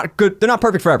 And they're not good. They're not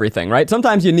perfect for everything, right?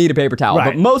 Sometimes you need a paper towel.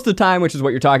 Right. But most of the time, which is what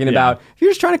you're talking about, if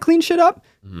you're just trying to clean shit up,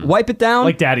 wipe it down.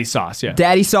 Like daddy sauce, yeah.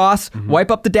 Daddy sauce,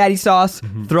 wipe up the daddy sauce,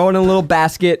 throw it in a little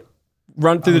basket,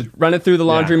 run it through the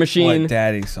laundry machine. What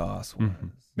daddy sauce was.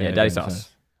 Yeah, daddy sauce.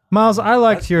 Miles, I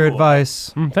liked your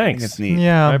advice. Thanks. It's neat.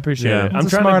 Yeah. I appreciate it. It's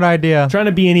a smart idea. trying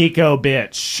to be an eco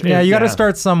bitch. Yeah, you got to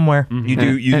start somewhere. You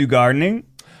do gardening?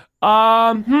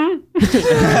 I've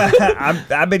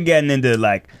been getting into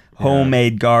like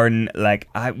homemade garden. Like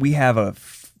we have a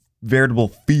veritable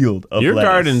field of Your lettuce.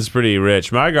 garden's pretty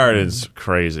rich. My garden's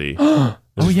crazy.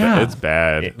 It's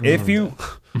bad. If you,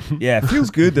 it feels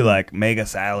good to like make a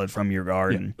salad from your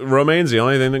garden. Romaine's the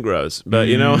only thing that grows, but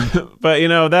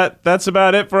that's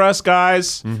about it for us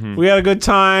guys. We had a good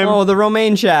time. Oh, the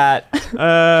romaine chat.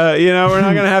 We're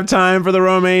not gonna have time for the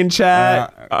romaine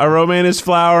chat. Our romaine is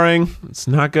flowering. It's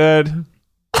not good.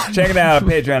 Check it out at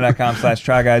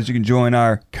patreon.com/tryguys. You can join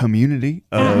our community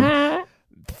of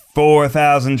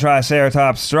 4,000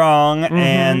 Triceratops strong,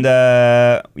 and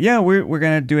we're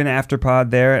gonna do an after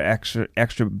pod there,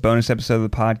 extra bonus episode of the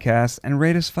podcast, and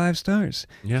rate us 5 stars.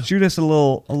 Yeah. Shoot us a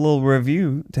little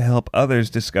review to help others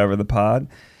discover the pod,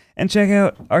 and check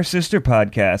out our sister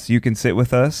podcast. You Can Sit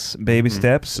With Us, Baby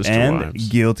Steps, Sister and Wives.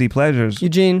 Guilty Pleasures.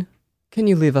 Eugene, can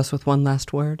you leave us with one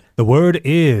last word? The word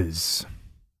is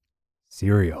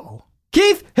cereal.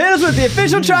 Keith, hit us with the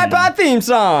official Tripod theme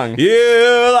song.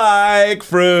 You like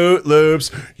Fruit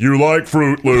Loops. You like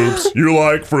Fruit Loops. You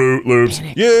like Fruit Loops.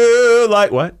 You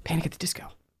like what? Panic at the Disco.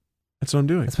 That's what I'm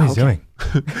doing. That's what he's doing.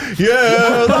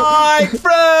 You like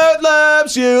Fruit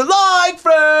Loops. You like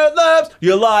Fruit Loops.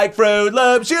 You like Fruit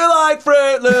Loops. You like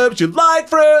Fruit Loops. You like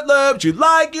Fruit Loops.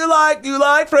 You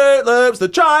like Fruit Loops. The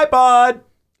Tripod.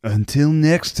 Until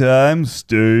next time,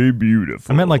 stay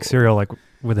beautiful. I meant like cereal, like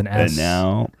with an S. And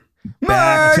now,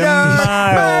 back to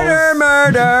Miles.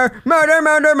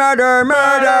 Murder in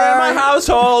my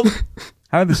household.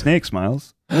 How are the snakes,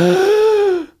 Miles?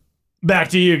 Back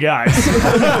to you guys.